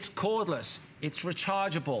 It's cordless. It's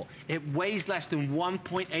rechargeable. It weighs less than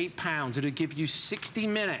 1.8 pounds. It'll give you 60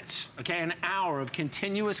 minutes, okay, an hour of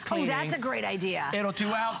continuous cleaning. Oh, that's a great idea. It'll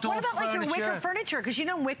do outdoor furniture. What about like your wicker furniture? Because you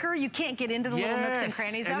know wicker, you can't get into the little nooks and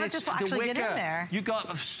crannies. That would just actually get in there. You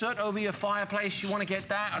got soot over your fireplace. You want to get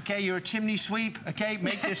that, okay? You're a chimney sweep, okay?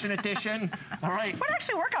 Make this an addition, all right? Would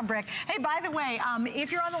actually work on brick. Hey, by the way,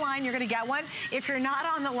 if you're on the line, you're going to get one. If you're not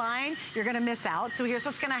on the line, you're going to miss out. So here's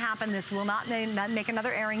what's going to happen. This will not make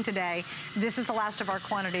another airing today. This is the last of our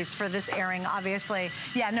quantities for this airing, obviously.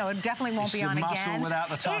 Yeah, no, it definitely won't be on again. Muscle without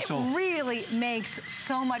the tussle. It really makes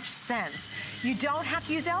so much sense. You don't have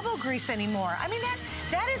to use elbow grease anymore. I mean,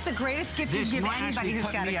 that is the greatest gift you give anybody who's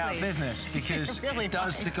got to clean. This might actually put me out of business because it, really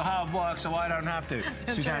does the hard work, so I don't have to.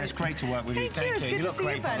 Suzanne, it's great to work with you. Thank you. You look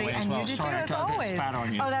great, by the way, as well. Sorry, I got a bit spat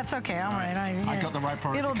on you. Oh, that's okay. All right. I got the right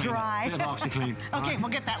product. It'll dry. Bit of OxiClean. Okay, we'll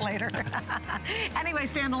get that later. Anyway,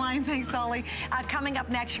 stay on the line. Thanks, Ollie. Coming up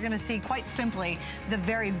next, you're going to see, quite simply, the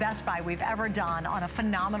very best buy we've ever done on a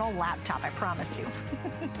phenomenal laptop, I promise you.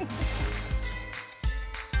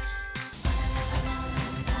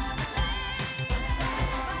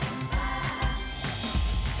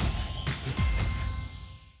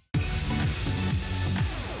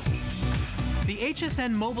 The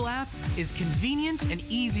HSN mobile app is convenient and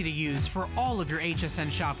easy to use for all of your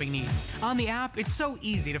HSN shopping needs. On the app, it's so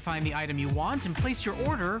easy to find the item you want and place your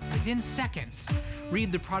order within seconds.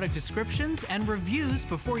 Read the product descriptions and reviews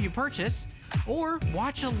before you purchase, or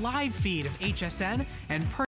watch a live feed of HSN and purchase